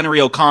is Flannery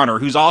O'Connor,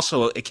 who's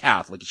also a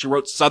Catholic. She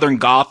wrote Southern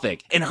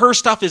Gothic. And her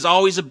stuff is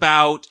always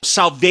about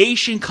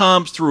salvation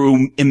comes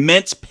through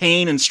immense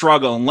pain and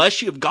struggle.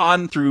 Unless you've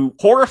gone through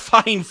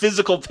horrifying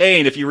physical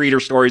pain, if you read her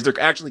stories, they're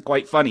actually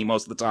quite funny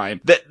most of the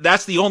time.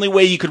 That's the only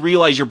way you could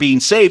realize you're being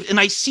saved. And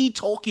I see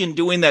Tolkien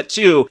doing that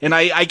too. And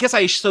I guess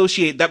I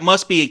associate that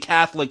must be a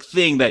Catholic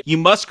thing, that you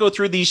must go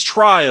through these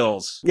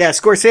trials. Yeah,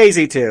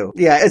 Scorsese too.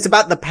 Yeah, it's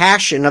about the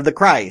passion of the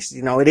Christ.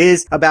 You know, it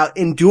is about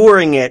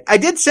enduring it. I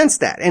did sense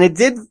that, and it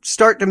did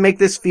start to make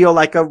this feel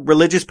like a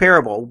religious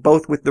parable,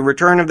 both with the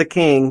return of the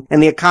king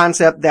and the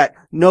concept that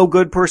no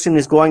good person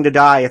is going to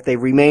die if they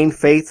remain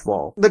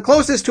faithful. The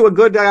closest to a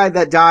good guy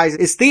that dies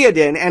is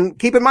Theoden, and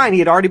keep in mind, he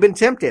had already been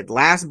tempted.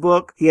 Last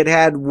book, he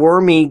had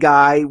wormy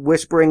guy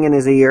whispering in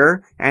his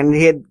ear, and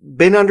he had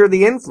been under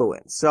the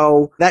influence,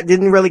 so that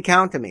didn't really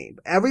count to me.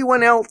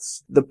 Everyone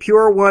else, the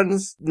pure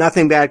ones,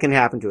 nothing bad can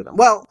happen to them.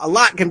 Well, a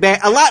lot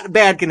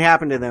bad can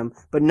happen to them,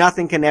 but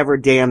nothing can ever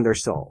damn their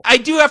soul. I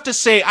do have to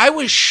say, I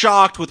was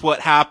shocked with what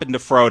happened to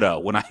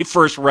Frodo when I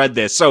first read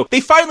this. So they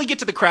finally get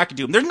to the Crack of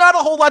Doom. There's not a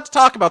whole lot to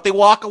talk about. They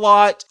walk a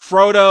lot.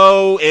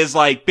 Frodo is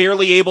like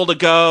barely able to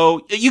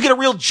go. You get a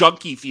real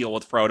junkie feel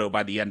with Frodo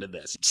by the end of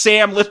this.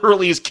 Sam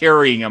literally is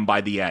carrying him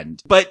by the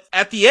end. But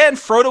at the end,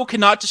 Frodo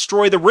cannot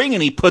destroy the ring,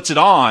 and he puts it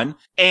on,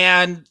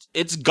 and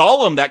it's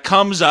Gollum that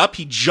comes up.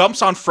 He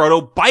jumps on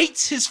Frodo,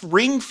 bites his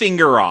ring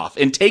finger off,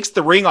 and takes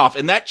the ring off.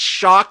 And that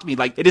shocked me.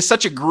 Like, it is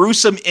such a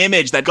gruesome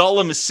image that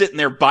Gollum is sitting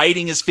there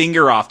biting his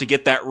finger off to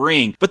get that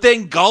ring. But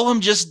then Gollum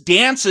just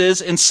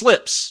dances and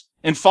slips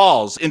and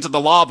falls into the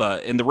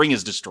lava, and the ring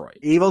is destroyed.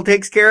 Evil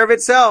takes care of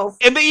itself.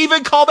 And they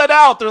even call that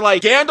out. They're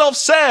like, Gandalf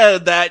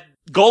said that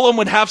Gollum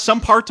would have some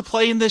part to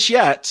play in this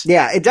yet.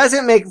 Yeah, it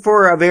doesn't make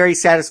for a very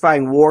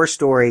satisfying war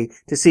story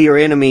to see your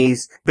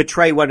enemies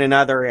betray one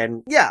another,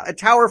 and yeah, a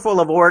tower full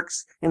of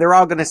orcs, and they're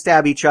all gonna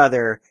stab each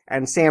other,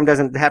 and Sam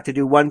doesn't have to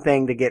do one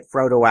thing to get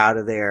Frodo out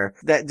of there.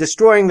 That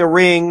destroying the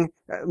ring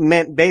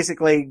meant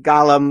basically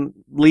Gollum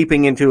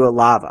leaping into a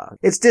lava.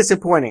 It's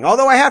disappointing.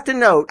 Although I have to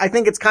note, I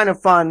think it's kind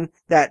of fun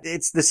that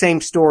it's the same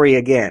story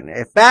again.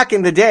 If back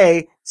in the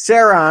day,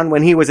 Sauron,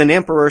 when he was an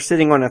emperor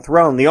sitting on a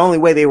throne, the only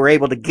way they were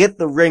able to get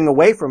the ring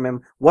away from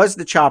him was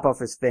to chop off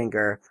his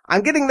finger.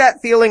 I'm getting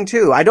that feeling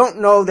too. I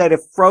don't know that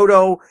if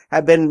Frodo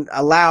had been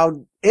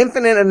allowed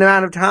infinite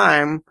amount of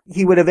time,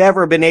 he would have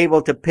ever been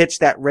able to pitch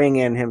that ring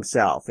in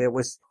himself. It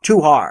was too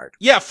hard.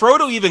 Yeah,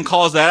 Frodo even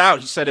calls that out.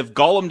 He said, if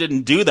Gollum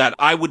didn't do that,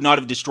 I would not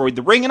have destroyed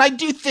the ring. And I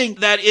do think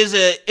that is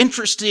an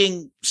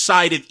interesting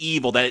side of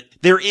evil, that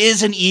there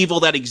is an evil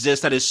that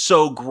exists that is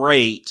so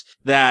great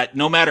that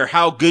no matter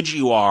how good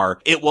you are,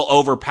 it will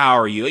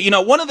overpower you. You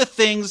know, one of the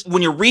things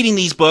when you're reading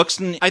these books,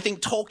 and I think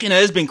Tolkien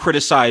has been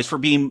criticized for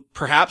being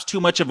perhaps too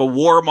much of a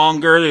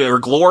warmonger or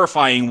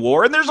glorifying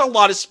war, and there's a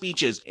lot of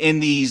speeches in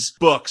these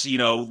books books,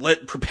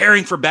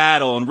 preparing for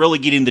battle and really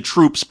getting the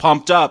troops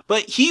pumped up.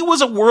 But he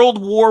was a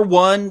World War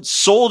I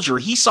soldier.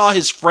 He saw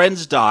his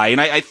friends die.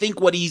 And I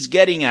think what he's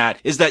getting at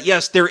is that,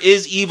 yes, there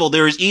is evil.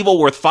 There is evil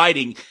worth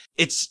fighting.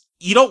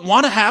 You don't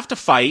want to have to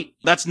fight.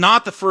 That's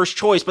not the first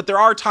choice, but there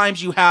are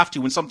times you have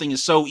to when something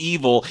is so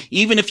evil.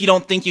 Even if you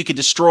don't think you could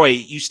destroy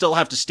it, you still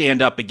have to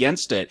stand up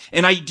against it.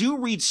 And I do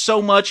read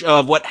so much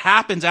of what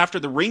happens after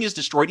the ring is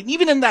destroyed. And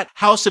even in that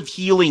House of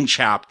Healing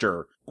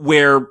chapter,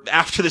 where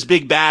after this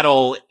big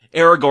battle,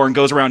 Aragorn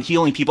goes around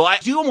healing people. I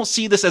do almost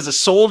see this as a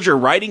soldier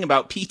writing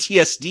about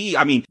PTSD.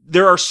 I mean,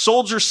 there are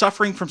soldiers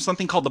suffering from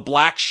something called the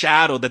Black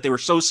Shadow, that they were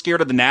so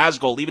scared of the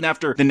Nazgul. Even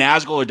after the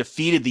Nazgul are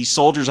defeated, these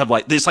soldiers have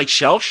this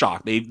shell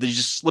shock. They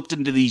just slipped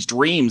into these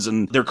dreams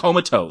and they're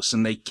comatose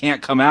and they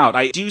can't come out.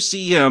 I do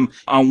see him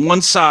on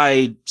one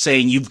side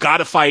saying, you've got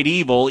to fight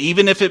evil.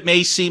 Even if it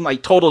may seem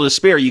like total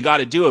despair, you got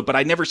to do it. But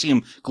I never see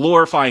him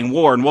glorifying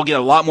war, and we'll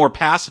get a lot more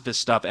pacifist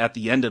stuff at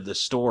the end of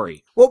this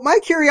story. Well, my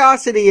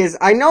curiosity is,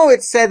 I know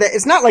it said that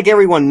it's not like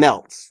everyone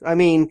melts. I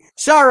mean,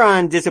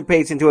 Sauron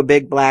dissipates into a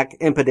big black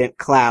impotent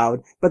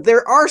cloud, but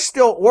there are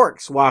still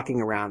orcs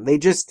walking around.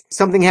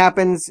 Something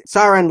happens,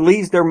 Sauron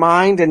leaves their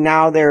mind, and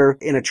now they're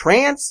in a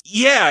trance.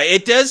 Yeah,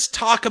 it does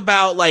talk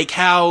about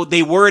how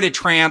they were in a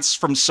trance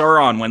from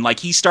Sauron when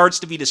he starts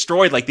to be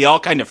destroyed. They all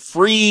kind of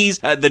freeze.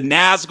 The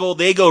Nazgul,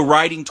 they go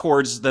riding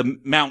towards the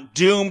Mount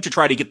Doom to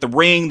try to get the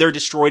ring. They're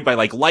destroyed by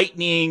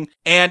lightning.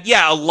 And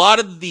yeah, a lot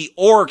of the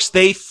orcs,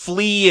 they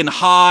flee and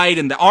hide,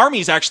 and the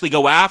armies actually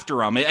go after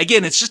them.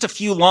 Again, it's just a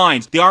few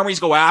lines. The armies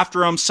go after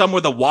them. Some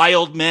were the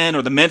wild men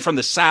or the men from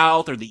the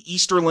south or the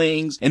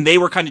Easterlings, and they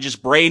were kind of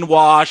just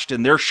brainwashed,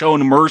 and they're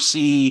shown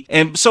mercy.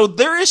 And so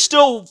there is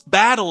still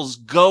battles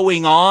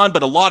going on,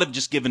 but a lot have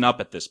just given up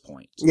at this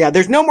point. Yeah,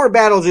 there's no more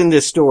battles in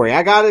this story.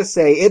 I gotta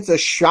say, it's a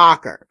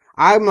shocker.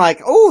 I'm like,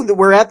 oh,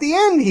 we're at the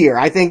end here.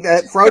 I think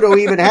that Frodo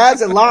even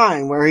has a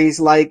line where he's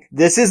like,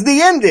 this is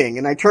the ending.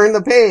 And I turn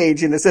the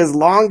page and it says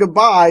long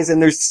goodbyes,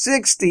 and there's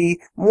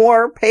 60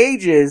 more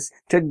pages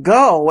to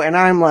go. And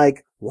I'm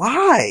like,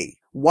 why?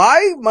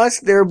 Why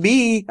must there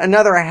be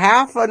another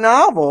half a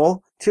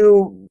novel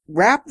to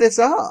wrap this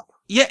up?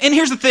 Yeah, and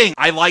here's the thing.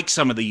 I like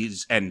some of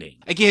these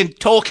endings. Again,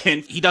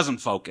 Tolkien, he doesn't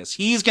focus.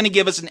 He's going to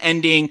give us an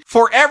ending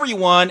for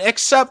everyone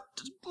except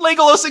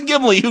Legolas and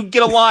Gimli, who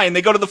get a line.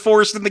 They go to the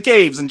forest and the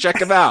caves and check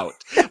them out.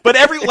 But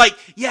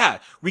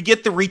we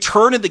get the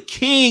return of the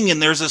king,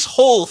 and there's this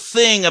whole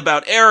thing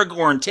about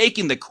Aragorn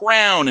taking the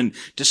crown and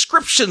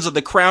descriptions of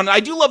the crown. And I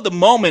do love the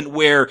moment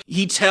where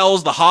he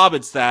tells the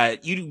hobbits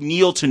that you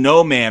kneel to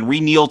no man,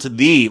 re-kneel to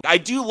thee. I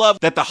do love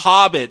that the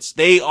hobbits,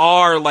 they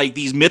are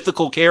these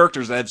mythical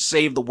characters that have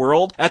saved the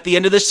world at the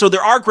end of this. So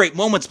there are great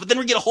moments, but then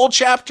we get a whole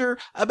chapter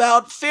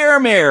about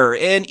Faramir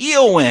and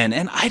Eowyn,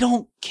 and I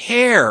don't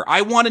care.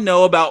 I want to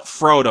know about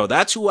Frodo.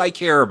 That's who I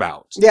care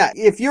about. Yeah,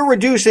 if you're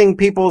reducing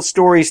people's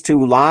stories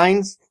to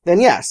lines, then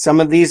yes, some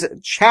of these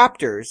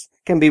chapters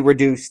can be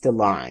reduced to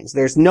lines.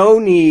 There's no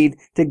need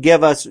to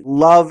give us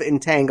love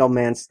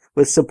entanglements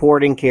with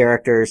supporting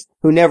characters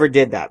who never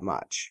did that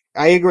much.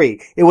 I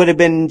agree. It would have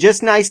been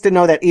just nice to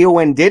know that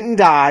Eowyn didn't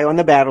die on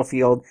the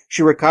battlefield.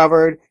 She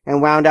recovered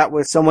and wound up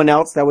with someone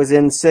else that was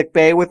in sick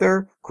bay with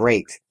her.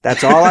 Great.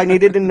 That's all I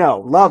needed to know.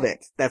 Love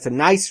it. That's a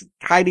nice,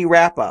 tidy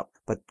wrap up.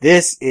 But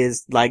this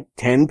is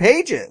 10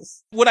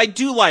 pages. What I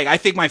do like, I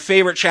think my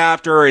favorite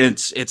chapter,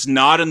 and it's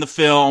not in the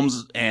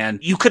films, and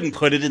you couldn't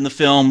put it in the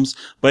films,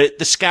 but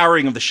the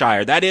Scouring of the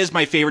Shire. That is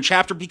my favorite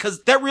chapter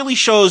because that really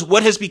shows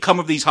what has become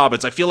of these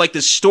hobbits. I feel like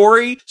this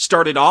story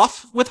started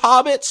off with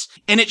hobbits,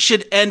 and it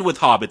should end with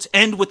hobbits,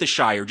 end with the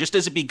Shire, just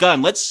as it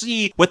begun. Let's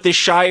see what this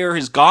Shire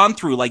has gone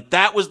through.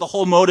 That was the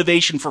whole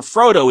motivation for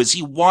Frodo, is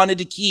he wanted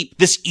to keep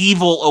this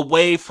evil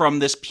away from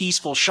this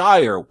peaceful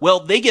Shire.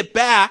 Well, they get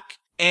back,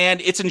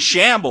 and it's in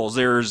shambles.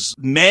 There's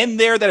men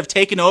there that have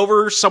taken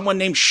over, someone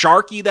named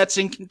Sharky that's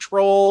in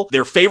control.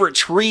 Their favorite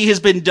tree has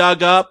been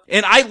dug up.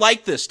 And I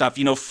like this stuff.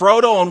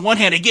 Frodo, on one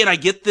hand, again, I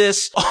get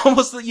this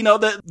almost,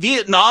 the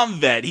Vietnam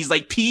vet. He's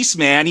peace,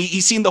 man.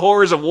 He's seen the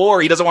horrors of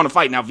war. He doesn't want to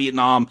fight. Now,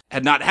 Vietnam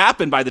had not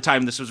happened by the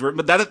time this was written,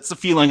 but that's the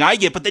feeling I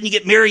get. But then you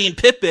get Merry and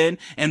Pippin,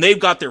 and they've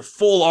got their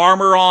full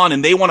armor on,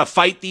 and they want to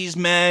fight these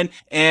men.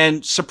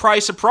 And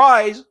surprise,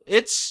 surprise,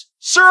 it's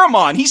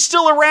Saruman, he's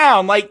still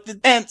around.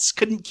 The Ents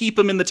couldn't keep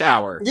him in the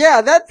tower.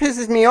 Yeah, that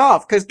pisses me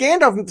off, because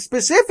Gandalf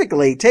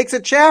specifically takes a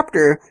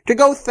chapter to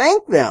go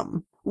thank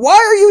them. Why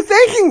are you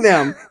thanking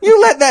them? You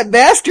let that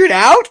bastard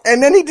out,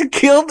 and then he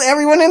killed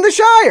everyone in the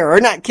Shire. Or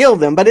not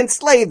killed them, but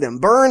enslaved them.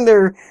 Burned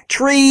their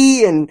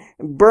tree, and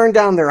burned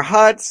down their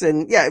huts,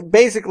 and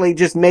basically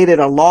just made it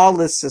a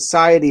lawless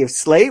society of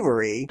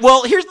slavery.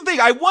 Well, here's the thing.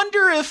 I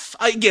wonder if,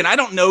 again, I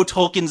don't know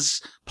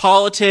Tolkien's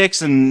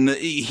politics, and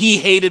he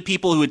hated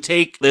people who would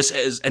take this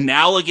as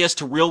analogous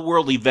to real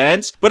world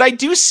events. But I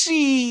do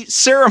see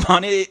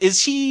Saruman,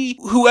 is he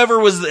whoever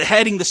was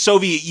heading the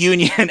Soviet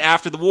Union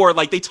after the war?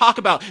 They talk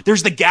about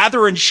there's the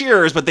gather and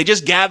shares, but they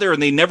just gather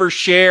and they never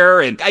share.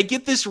 And I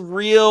get this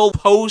real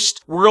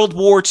post World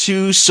War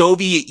II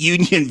Soviet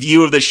Union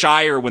view of the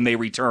Shire when they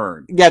return.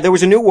 return. Yeah, there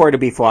was a new war to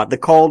be fought, the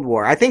Cold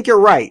War. I think you're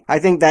right. I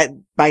think that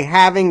by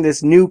having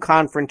this new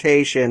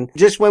confrontation,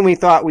 just when we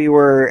thought we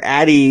were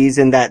at ease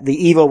and that the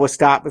evil was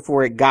stopped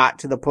before it got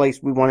to the place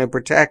we wanted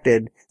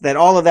protected, that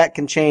all of that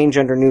can change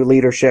under new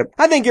leadership.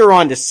 I think you're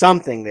on to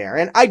something there.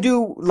 And I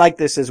do like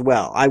this as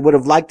well. I would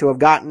have liked to have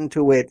gotten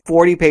to it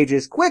 40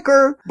 pages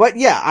quicker, but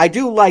yeah, I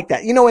do like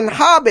that. You know, in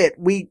Hobbit,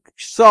 we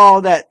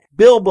saw that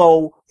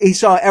Bilbo, he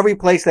saw every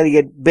place that he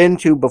had been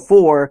to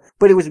before,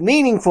 but it was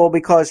meaningful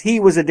because he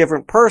was a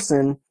different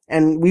person,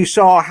 and we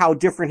saw how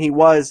different he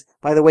was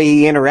by the way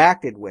he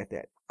interacted with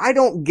it. I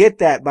don't get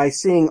that by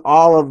seeing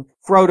all of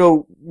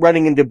Frodo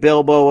running into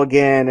Bilbo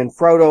again and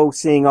Frodo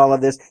seeing all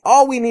of this.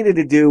 All we needed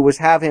to do was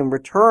have him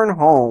return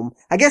home.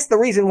 I guess the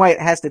reason why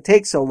it has to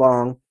take so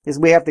long is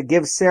we have to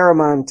give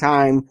Saruman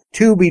time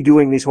to be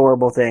doing these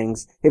horrible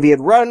things. If he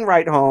had run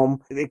right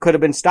home, it could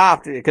have been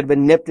stopped. It could have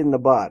been nipped in the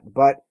bud.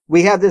 But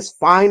we have this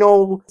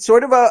final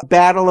sort of a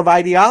battle of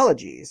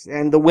ideologies.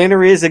 And the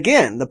winner is,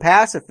 again, the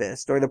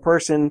pacifist or the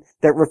person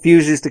that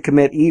refuses to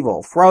commit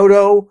evil.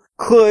 Frodo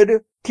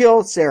could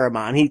kill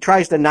Saruman. He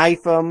tries to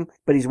knife him,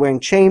 but he's wearing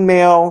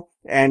chainmail,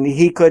 and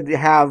he could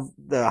have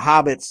the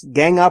hobbits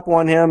gang up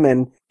on him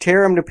and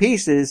tear him to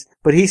pieces,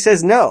 but he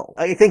says no.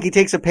 I think he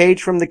takes a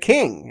page from the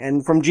King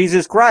and from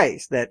Jesus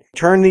Christ that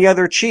turn the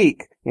other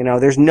cheek. You know,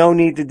 there's no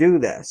need to do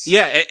this.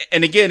 Yeah,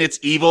 and again, it's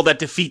evil that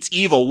defeats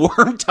evil.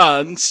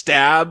 Wormtongue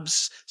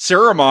stabs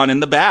Saruman in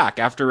the back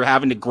after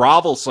having to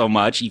grovel so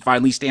much. He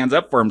finally stands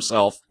up for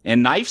himself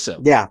and knifes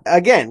him. Yeah,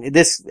 again,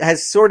 this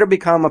has sort of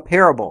become a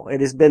parable.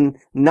 It has been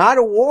not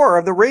a war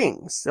of the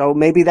rings. So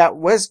maybe that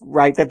was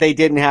right that they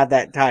didn't have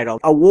that title.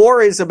 A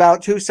war is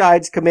about two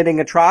sides committing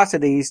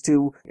atrocities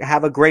to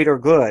have a greater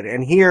good.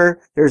 And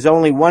here, there's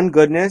only one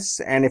goodness.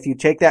 And if you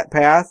take that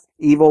path,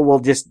 evil will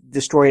just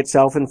destroy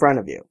itself in front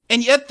of you.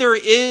 And yet there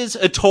is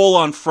a toll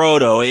on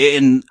Frodo,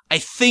 and I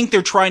think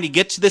they're trying to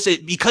get to this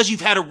because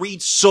you've had to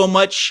read so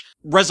much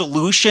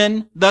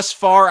resolution thus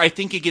far. I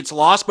think it gets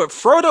lost, but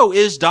Frodo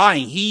is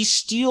dying. He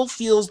still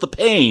feels the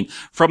pain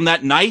from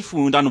that knife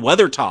wound on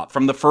Weathertop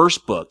from the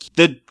first book.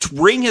 The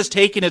ring has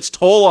taken its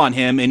toll on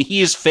him, and he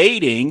is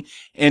fading.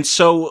 And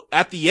so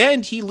at the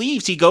end, he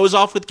leaves. He goes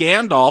off with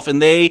Gandalf, and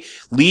they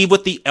leave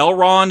with the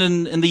Elrond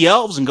and the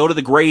elves and go to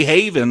the Grey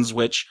Havens,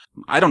 which,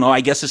 I don't know,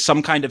 I guess is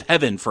some kind of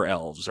heaven for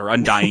elves or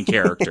undying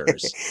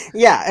characters.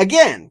 Yeah,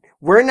 again,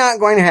 we're not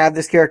going to have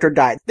this character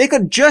die. They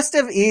could just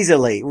have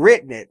easily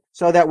written it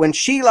so that when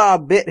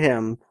Shelob bit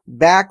him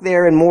back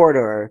there in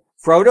Mordor,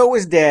 Frodo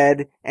was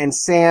dead and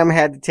Sam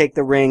had to take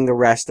the ring the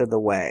rest of the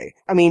way.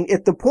 I mean,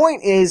 if the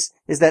point is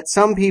that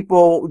some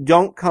people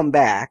don't come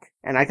back,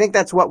 and I think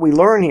that's what we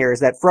learn here, is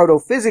that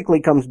Frodo physically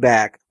comes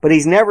back, but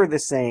he's never the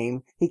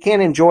same. He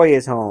can't enjoy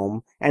his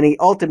home, and he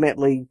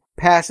ultimately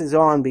passes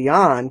on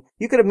beyond.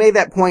 You could have made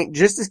that point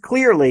just as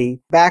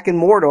clearly back in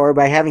Mordor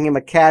by having him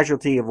a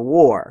casualty of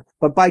war.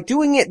 But by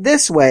doing it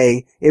this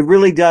way, it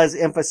really does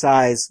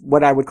emphasize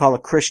what I would call a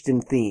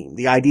Christian theme.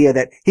 The idea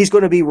that he's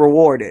going to be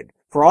rewarded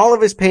for all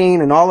of his pain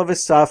and all of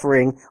his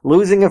suffering,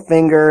 losing a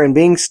finger and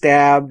being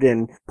stabbed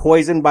and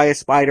poisoned by a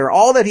spider,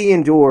 all that he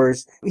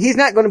endures. He's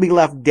not going to be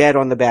left dead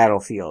on the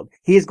battlefield.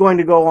 He's going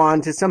to go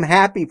on to some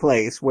happy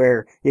place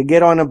where you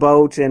get on a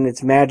boat and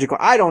it's magical.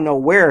 I don't know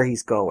where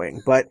he's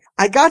going, but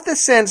I got the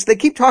sense they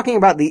keep talking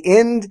about the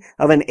end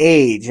of an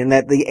age and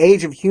that the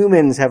age of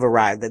humans have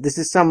arrived, that this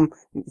is some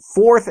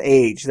fourth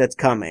age that's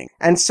coming.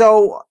 And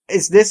so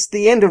is this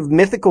the end of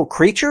mythical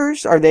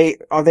creatures? Are they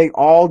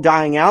all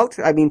dying out?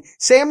 I mean,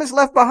 Sam is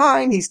left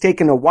behind. He's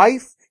taken a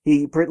wife.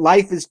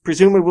 Life is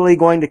presumably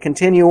going to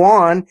continue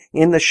on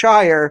in the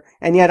Shire,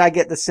 and yet I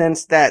get the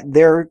sense that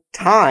their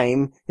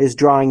time is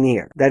drawing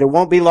near, that it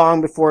won't be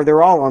long before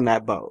they're all on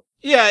that boat.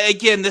 Yeah,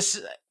 again,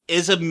 this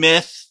is a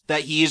myth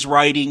that he is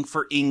writing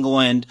for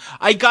England.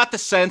 I got the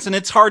sense, and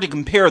it's hard to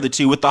compare the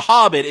two. With The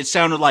Hobbit, it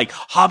sounded like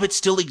hobbits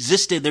still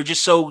existed. They're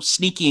just so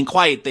sneaky and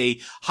quiet.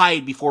 They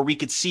hide before we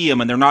could see them,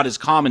 and they're not as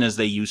common as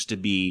they used to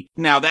be.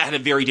 Now, that had a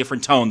very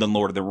different tone than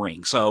Lord of the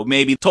Rings. So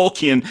maybe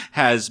Tolkien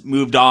has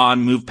moved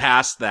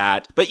past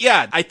that. But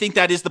yeah, I think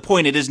that is the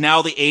point. It is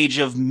now the age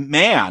of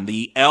man.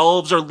 The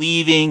elves are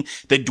leaving.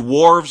 The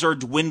dwarves are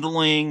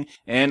dwindling.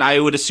 And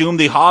I would assume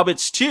the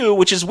hobbits too,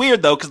 which is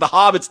weird though, because the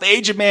hobbits, the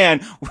age of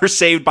man, were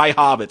saved by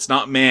hobbits,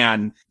 not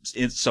man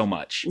so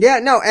much. Yeah,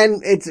 no,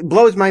 and it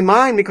blows my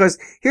mind because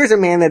here's a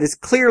man that has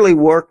clearly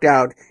worked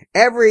out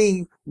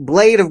every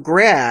blade of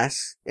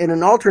grass in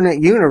an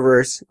alternate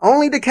universe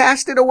only to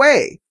cast it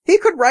away. He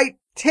could write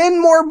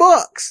 10 more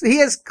books. He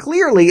has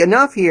clearly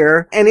enough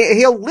here, and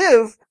he'll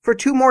live for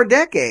 2 more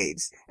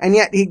decades. And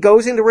yet he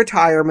goes into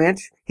retirement,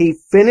 he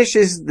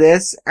finishes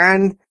this,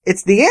 and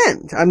it's the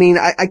end. I mean,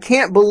 I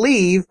can't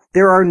believe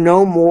there are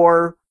no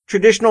more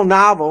traditional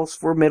novels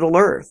for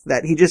Middle-earth,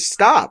 that he just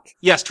stopped.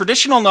 Yes,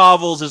 traditional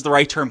novels is the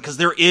right term because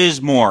there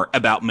is more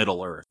about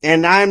Middle-earth.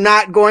 And I'm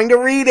not going to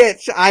read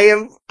it. I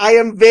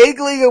am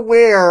vaguely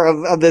aware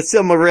of the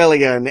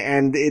Silmarillion,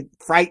 and it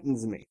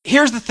frightens me.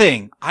 Here's the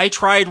thing. I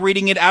tried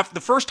reading it after the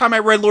first time I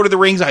read Lord of the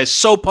Rings. I was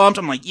so pumped.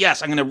 I'm like,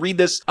 yes, I'm going to read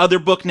this other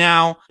book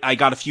now. I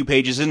got a few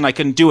pages in and I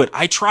couldn't do it.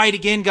 I tried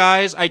again,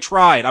 guys. I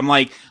tried. I'm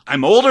like,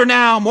 I'm older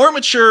now, more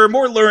mature,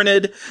 more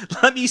learned.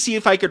 Let me see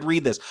if I could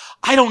read this.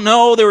 I don't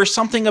know. There was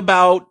something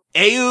about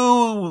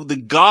Eu,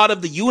 the god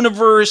of the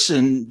universe,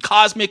 and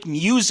cosmic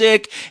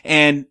music,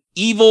 and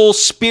evil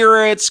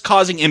spirits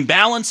causing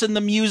imbalance in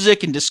the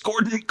music and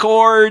discordant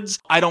chords.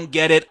 I don't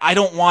get it. I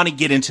don't want to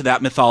get into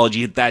that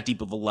mythology at that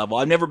deep of a level.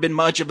 I've never been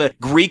much of a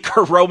Greek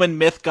or Roman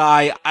myth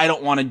guy. I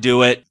don't want to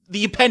do it.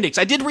 The appendix.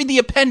 I did read the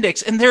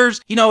appendix, and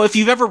there's, if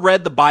you've ever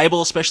read the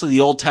Bible, especially the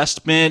Old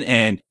Testament,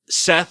 and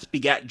Seth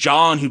begat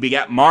John, who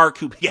begat Mark,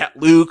 who begat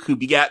Luke, who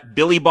begat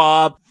Billy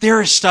Bob, there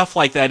is stuff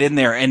like that in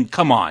there, and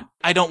come on.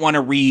 I don't want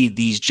to read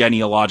these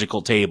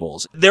genealogical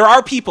tables. There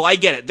are people, I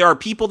get it, there are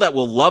people that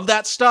will love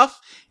that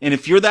stuff, and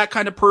if you're that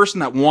kind of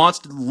person that wants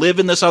to live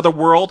in this other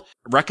world,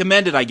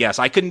 recommend it, I guess.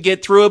 I couldn't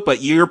get through it,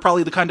 but you're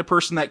probably the kind of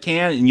person that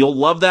can, and you'll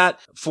love that.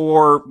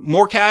 For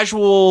more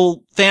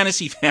casual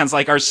fantasy fans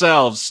like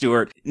ourselves,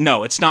 Stuart,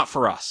 no, it's not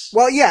for us.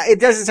 Well, yeah, it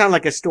doesn't sound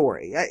like a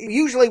story.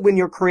 Usually when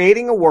you're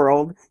creating a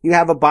world, you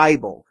have a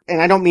Bible.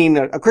 And I don't mean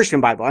a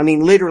Christian Bible. I mean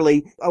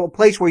literally a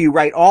place where you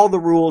write all the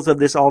rules of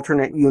this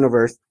alternate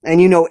universe,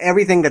 and you know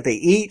everything that they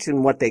eat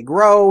and what they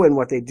grow and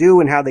what they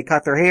do and how they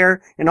cut their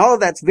hair. And all of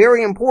that's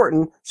very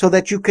important so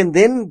that you can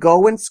then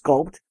go and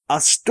sculpt a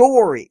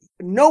story.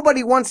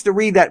 Nobody wants to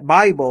read that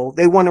Bible.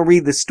 They want to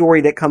read the story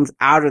that comes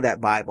out of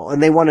that Bible.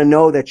 And they want to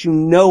know that you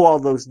know all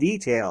those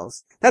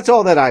details. That's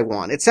all that I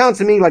want. It sounds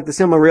to me like the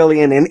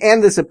Silmarillion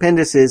and this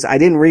appendices, I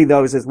didn't read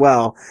those as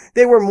well.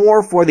 They were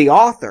more for the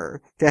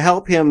author to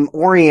help him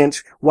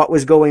orient what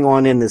was going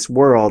on in this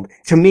world.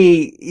 To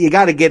me, you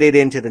got to get it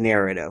into the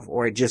narrative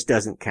or it just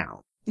doesn't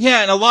count.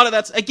 Yeah, and a lot of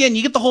that's, again,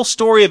 you get the whole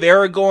story of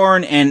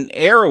Aragorn and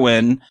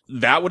Arwen.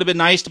 That would have been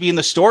nice to be in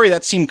the story.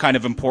 That seemed kind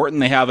of important.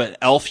 They have an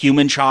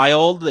elf-human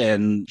child,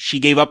 and she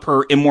gave up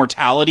her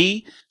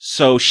immortality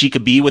so she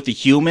could be with the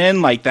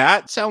human. Like,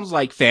 that sounds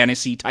like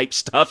fantasy-type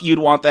stuff. You'd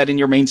want that in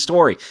your main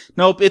story.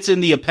 Nope, it's in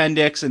the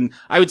appendix, and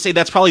I would say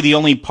that's probably the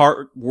only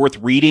part worth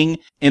reading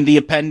in the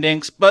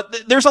appendix.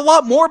 But there's a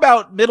lot more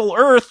about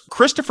Middle-earth.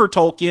 Christopher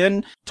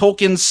Tolkien,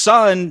 Tolkien's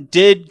son,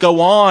 did go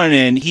on,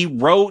 and he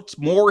wrote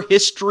more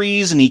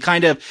histories, and he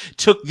kind of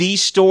took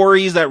these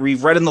stories that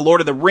we've read in The Lord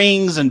of the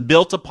Rings and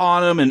built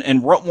upon them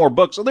and wrote more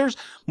books. So there's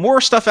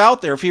more stuff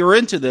out there if you're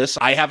into this.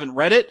 I haven't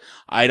read it.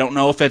 I don't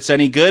know if it's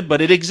any good,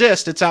 but it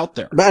exists. It's out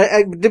there.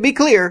 But to be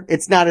clear,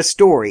 it's not a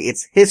story.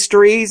 It's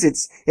histories.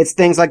 It's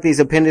things like these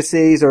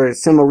appendices or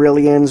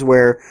Silmarillions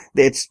where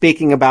it's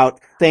speaking about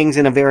things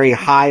in a very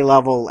high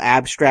level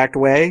abstract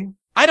way.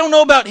 I don't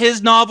know about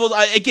his novel.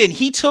 Again,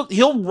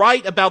 he'll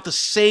write about the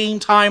same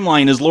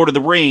timeline as Lord of the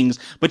Rings,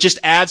 but just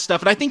add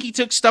stuff. And I think he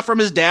took stuff from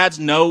his dad's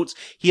notes.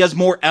 He has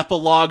more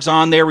epilogues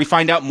on there. We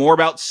find out more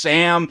about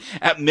Sam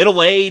at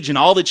middle age and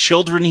all the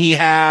children he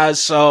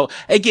has. So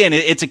again,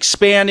 it's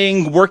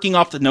expanding, working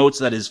off the notes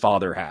that his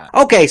father had.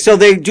 Okay, so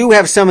they do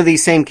have some of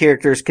these same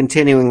characters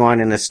continuing on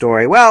in the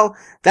story. Well,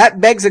 that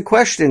begs a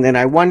question, and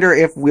I wonder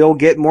if we'll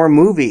get more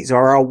movies,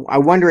 or I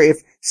wonder if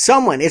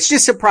it's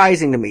just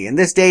surprising to me in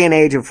this day and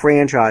age of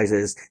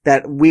franchises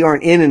that we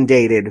aren't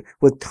inundated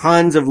with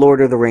tons of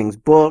Lord of the Rings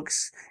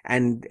books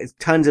and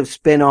tons of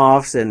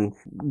spin-offs and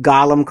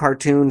Gollum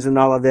cartoons and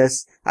all of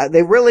this.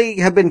 They really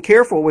have been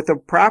careful with the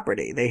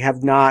property. They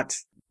have not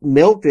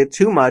milked it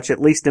too much,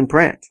 at least in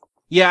print.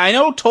 Yeah, I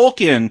know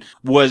Tolkien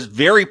was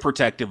very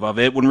protective of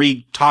it. When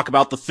we talk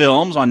about the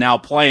films on Now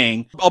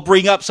Playing, I'll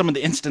bring up some of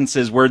the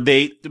instances where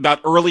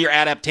about earlier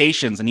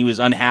adaptations, and he was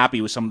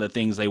unhappy with some of the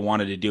things they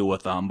wanted to do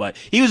with them. But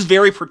he was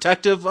very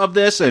protective of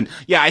this. And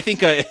yeah, I think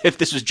if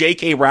this was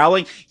J.K.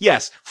 Rowling,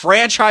 yes,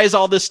 franchise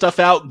all this stuff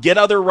out, get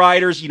other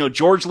writers,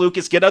 George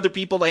Lucas, get other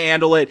people to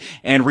handle it,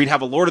 and we'd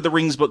have a Lord of the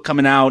Rings book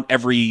coming out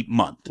every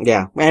month.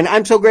 Yeah, and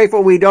I'm so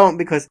grateful we don't,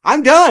 because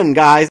I'm done,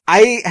 guys.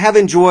 I have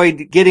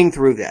enjoyed getting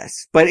through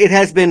this, but it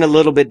has been a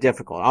little bit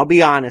difficult. I'll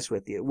be honest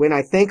with you. When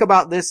I think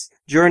about this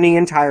journey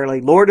entirely,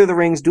 Lord of the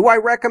Rings, do I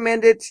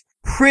recommend it?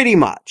 Pretty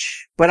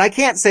much. But I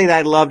can't say that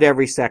I loved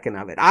every second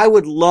of it. I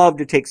would love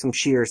to take some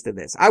shears to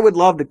this. I would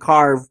love to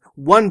carve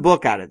one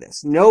book out of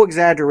this. No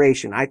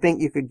exaggeration. I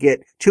think you could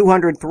get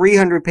 200,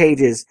 300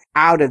 pages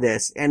out of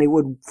this, and it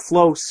would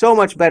flow so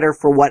much better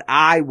for what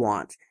I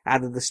want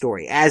out of the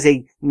story. As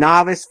a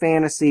novice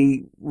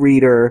fantasy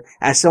reader,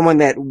 as someone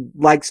that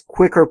likes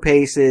quicker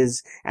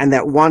paces and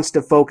that wants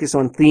to focus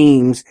on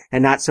themes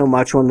and not so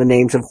much on the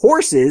names of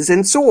horses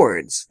and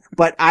swords.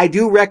 But I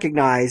do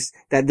recognize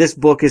that this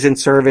book is in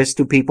service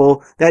to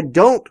people that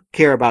don't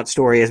care about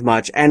story as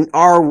much and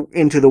are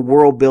into the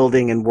world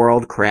building and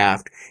world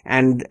craft.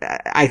 And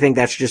I think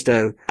that's just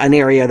an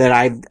area that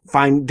I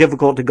find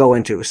difficult to go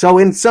into. So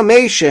in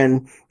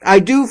summation, I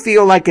do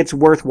feel like it's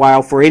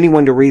worthwhile for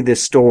anyone to read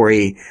this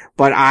story,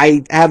 but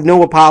I have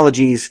no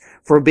apologies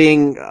for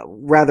being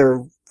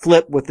rather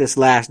flip with this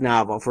last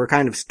novel, for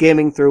kind of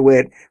skimming through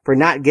it, for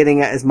not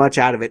getting as much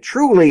out of it.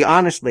 Truly,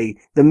 honestly,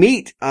 the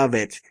meat of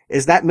it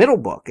is that middle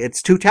book.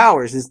 It's Two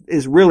Towers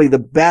is really the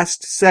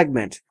best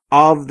segment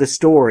of the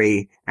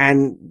story,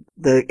 and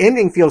the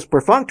ending feels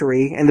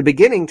perfunctory, and the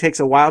beginning takes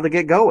a while to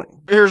get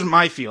going. Here's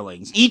my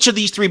feelings. Each of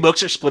these 3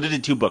 books are split into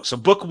 2 books. So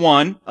book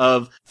 1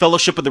 of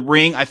Fellowship of the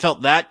Ring, I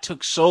felt that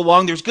took so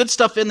long. There's good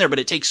stuff in there, but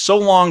it takes so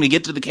long to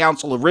get to the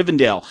Council of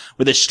Rivendell,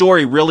 where the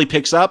story really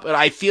picks up. And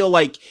I feel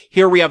like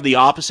here we have the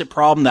opposite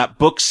problem, that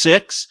book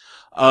 6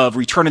 of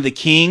Return of the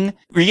King,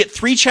 where you get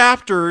 3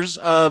 chapters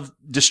of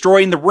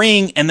destroying the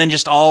ring and then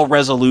just all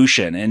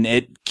resolution, and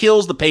it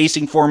kills the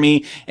pacing for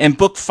me. And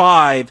book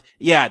 5,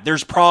 yeah,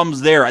 there's problems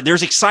there.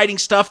 There's exciting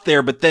stuff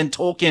there, but then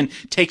Tolkien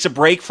takes a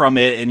break from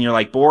it and you're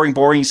like,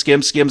 boring,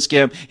 skim.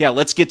 Yeah,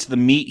 let's get to the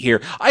meat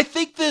here. I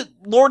think that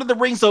Lord of the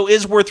Rings, though,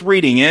 is worth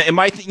reading.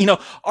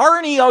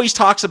 Arnie always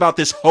talks about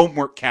this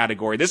homework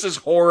category. This is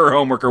horror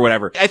homework or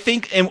whatever. I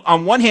think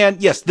on one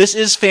hand, yes, this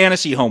is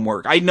fantasy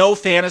homework. I know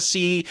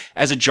fantasy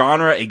as a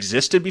genre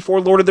existed before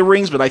Lord of the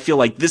Rings, but I feel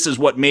like this is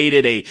what made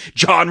it a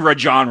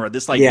genre.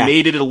 This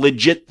made it a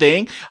legit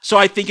thing. So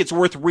I think it's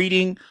worth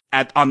reading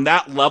on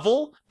that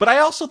level. But I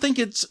also think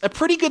it's a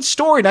pretty good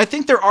story. And I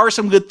think there are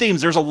some good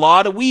themes. There's a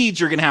lot of weeds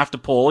you're going to have to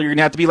pull. You're going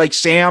to have to be like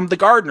Sam the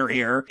gardener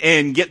here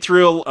and get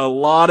through a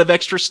lot of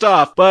extra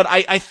stuff. But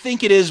I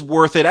think it is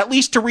worth it, at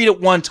least to read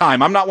it one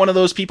time. I'm not one of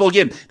those people.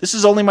 Again, this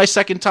is only my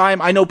second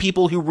time. I know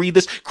people who read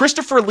this.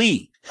 Christopher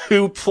Lee,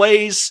 who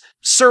plays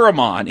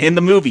Saruman in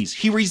the movies,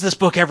 he reads this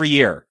book every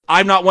year.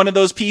 I'm not one of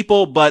those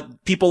people,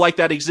 but people like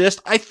that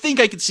exist. I think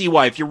I could see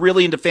why. If you're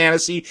really into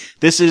fantasy,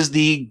 this is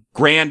the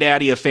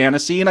granddaddy of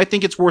fantasy, and I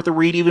think it's worth a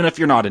read even if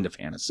you're not into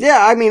fantasy.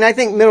 Yeah, I mean, I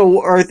think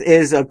Middle-earth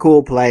is a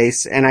cool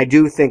place, and I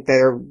do think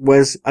there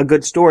was a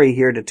good story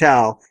here to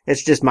tell.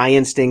 It's just my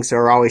instincts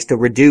are always to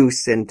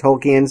reduce, and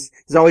Tolkien's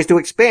is always to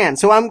expand.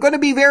 So I'm going to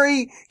be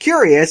very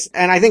curious,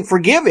 and I think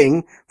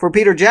forgiving for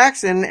Peter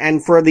Jackson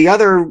and for the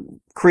other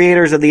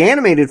creators of the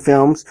animated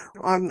films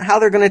on how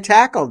they're going to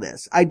tackle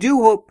this. I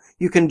do hope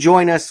you can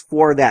join us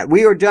for that.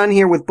 We are done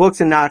here with Books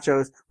and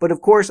Nachos, but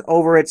of course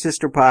over at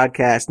Sister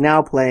Podcast,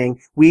 Now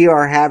Playing, we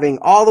are having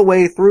all the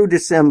way through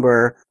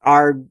December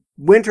our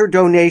winter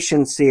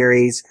donation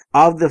series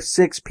of the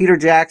 6 Peter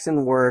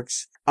Jackson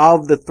works,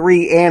 of the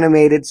 3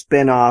 animated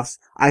spin-offs.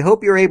 I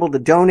hope you're able to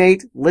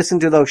donate, listen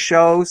to those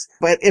shows.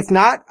 But if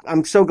not,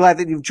 I'm so glad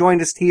that you've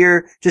joined us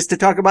here just to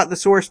talk about the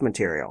source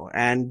material.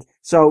 And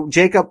so,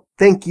 Jacob,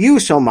 thank you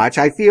so much.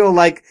 I feel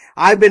like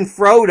I've been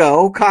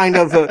Frodo, kind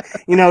of,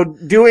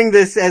 doing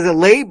this as a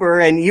labor,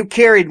 and you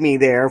carried me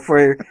there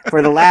for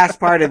the last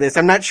part of this.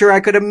 I'm not sure I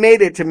could have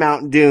made it to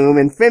Mount Doom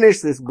and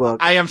finished this book.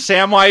 I am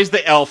Samwise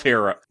the elf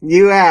hero.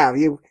 You have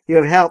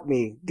helped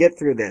me get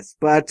through this.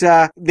 But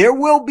there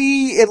will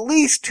be at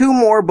least 2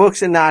 more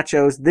Books and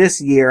Nachos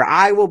this year.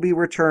 I will be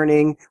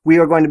returning. We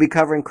are going to be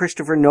covering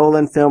Christopher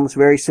Nolan films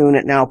very soon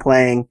at Now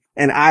Playing.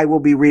 And I will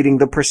be reading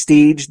The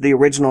Prestige, the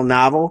original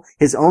novel,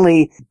 his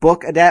only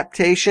book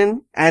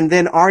adaptation. And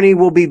then Arnie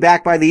will be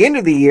back by the end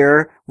of the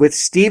year with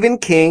Stephen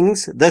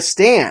King's The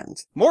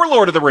Stand. More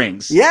Lord of the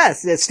Rings.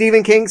 Yes,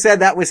 Stephen King said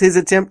that was his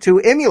attempt to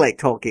emulate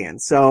Tolkien.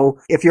 So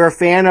if you're a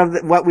fan of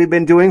what we've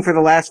been doing for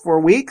the last 4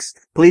 weeks,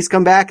 please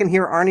come back and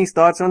hear Arnie's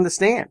thoughts on The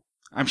Stand.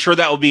 I'm sure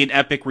that will be an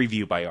epic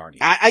review by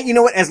Arnie. You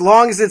know what? As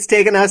long as it's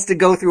taken us to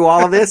go through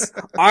all of this,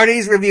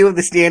 Arnie's review of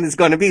The Stand is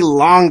going to be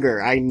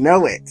longer. I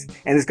know it.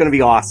 And it's going to be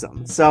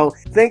awesome. So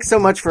thanks so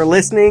much for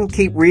listening.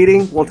 Keep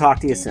reading. We'll talk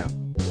to you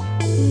soon.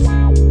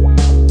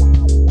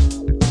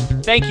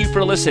 Thank you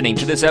for listening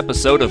to this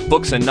episode of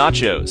Books and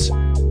Nachos.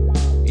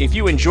 If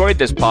you enjoyed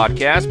this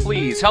podcast,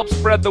 please help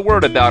spread the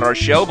word about our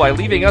show by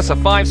leaving us a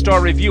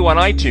 5-star review on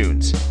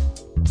iTunes.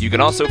 You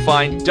can also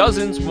find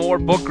dozens more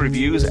book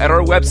reviews at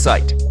our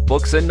website,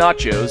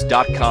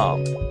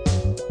 booksandnachos.com.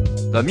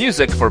 The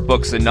music for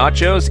Books and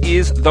Nachos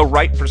is The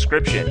Right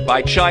Prescription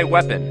by Chai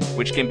Weapon,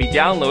 which can be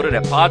downloaded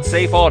at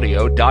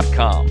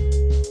podsafeaudio.com.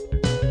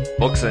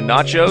 Books and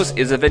Nachos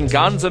is a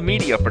Venganza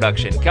Media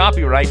production,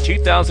 copyright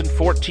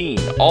 2014,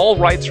 all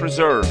rights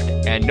reserved,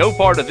 and no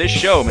part of this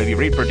show may be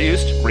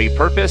reproduced,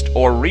 repurposed,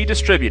 or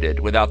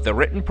redistributed without the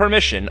written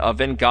permission of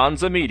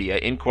Venganza Media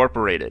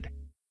Incorporated.